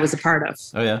that I was a part of.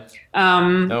 Oh, yeah.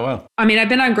 Oh, wow. I mean, I've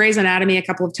been on Grey's Anatomy a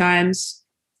couple of times,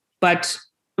 but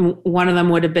one of them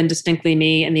would have been distinctly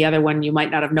me, and the other one you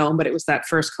might not have known, but it was that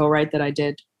first co-write that I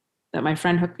did that my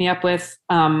friend hooked me up with.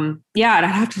 And I'd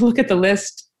have to look at the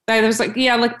list. There was like,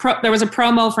 there was a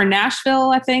promo for Nashville,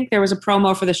 I think. There was a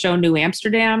promo for the show New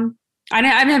Amsterdam. I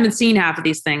haven't seen half of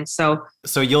these things, so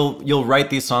you'll write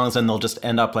these songs and they'll just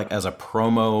end up like as a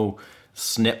promo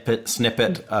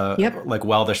snippet, like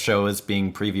while the show is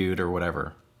being previewed or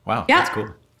whatever. Wow, yeah. That's cool.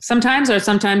 Sometimes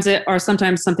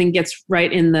something gets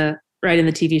right in the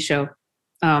TV show.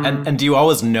 And do you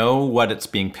always know what it's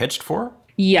being pitched for?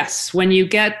 Yes. When you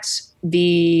get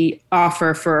the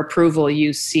offer for approval,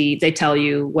 they tell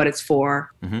you what it's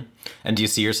for. Mm-hmm. And do you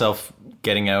see yourself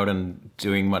getting out and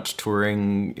doing much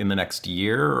touring in the next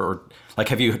year? Or like,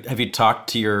 have you talked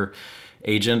to your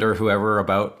agent or whoever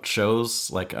about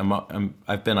shows? Like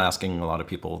I've been asking a lot of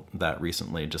people that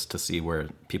recently, just to see where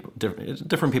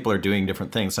different people are doing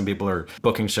different things. Some people are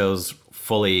booking shows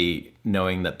fully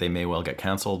knowing that they may well get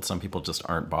canceled. Some people just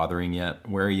aren't bothering yet.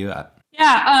 Where are you at?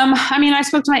 Yeah. I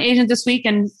spoke to my agent this week,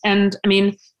 and I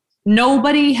mean,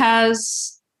 nobody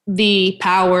has the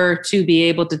power to be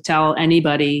able to tell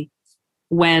anybody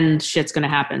when shit's going to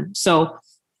happen. So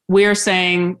we're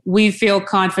saying we feel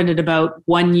confident about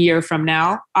 1 year from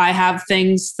now. I have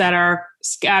things that are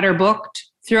scatter booked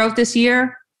throughout this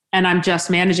year, and I'm just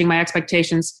managing my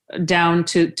expectations down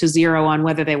to zero on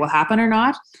whether they will happen or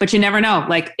not. But you never know.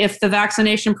 Like, if the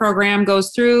vaccination program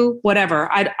goes through, whatever,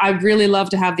 I'd really love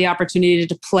to have the opportunity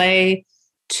to play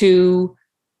to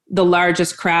the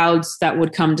largest crowds that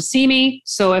would come to see me.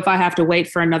 So if I have to wait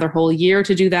for another whole year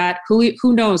to do that, who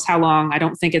knows how long? I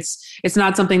don't think it's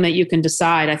not something that you can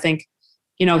decide. I think,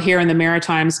 here in the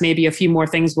Maritimes, maybe a few more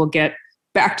things will get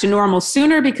back to normal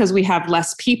sooner because we have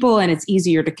less people and it's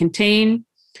easier to contain.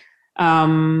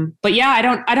 But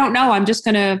yeah, I don't know. I'm just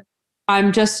gonna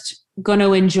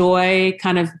enjoy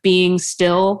kind of being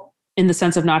still in the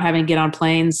sense of not having to get on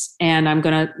planes. And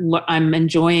I'm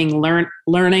enjoying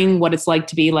learning what it's like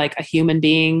to be like a human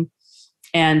being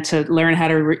and to learn how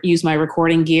to use my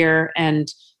recording gear, and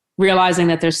realizing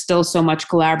that there's still so much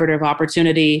collaborative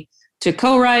opportunity to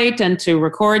co-write and to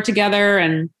record together.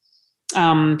 And,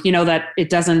 that it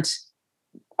doesn't,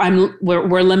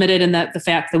 we're limited in the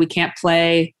fact that we can't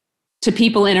play to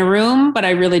people in a room, but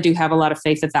I really do have a lot of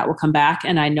faith that will come back.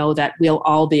 And I know that we'll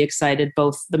all be excited,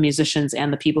 both the musicians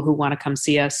and the people who want to come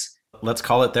see us. Let's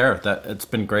call it there. It's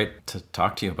been great to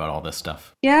talk to you about all this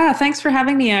stuff. Yeah, thanks for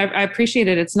having me. I appreciate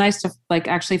it. It's nice to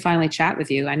actually finally chat with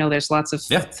you. I know there's lots of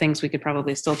things we could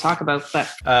probably still talk about, but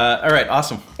all right,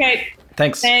 awesome. Okay.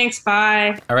 Thanks.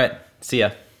 Bye. All right. See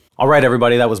ya. All right,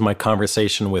 everybody. That was my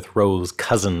conversation with Rose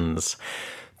Cousins.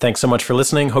 Thanks so much for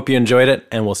listening. Hope you enjoyed it,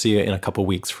 and we'll see you in a couple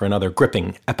weeks for another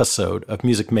gripping episode of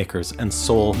Music Makers and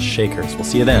Soul Shakers. We'll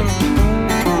see you then.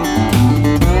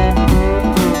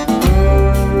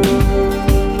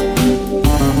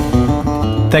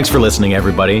 Thanks for listening,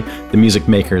 everybody. The Music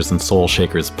Makers and Soul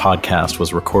Shakers podcast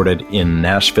was recorded in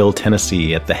Nashville,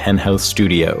 Tennessee at the Hen House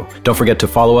Studio. Don't forget to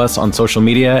follow us on social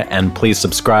media, and please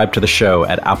subscribe to the show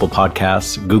at Apple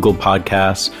Podcasts, Google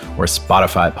Podcasts, or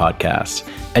Spotify Podcasts.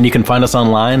 And you can find us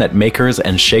online at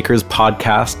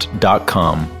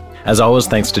makersandShakerspodcast.com. As always,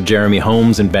 thanks to Jeremy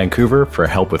Holmes in Vancouver for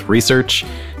help with research.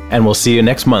 And we'll see you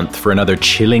next month for another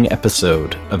chilling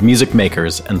episode of Music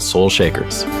Makers and Soul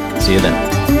Shakers. See you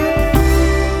then.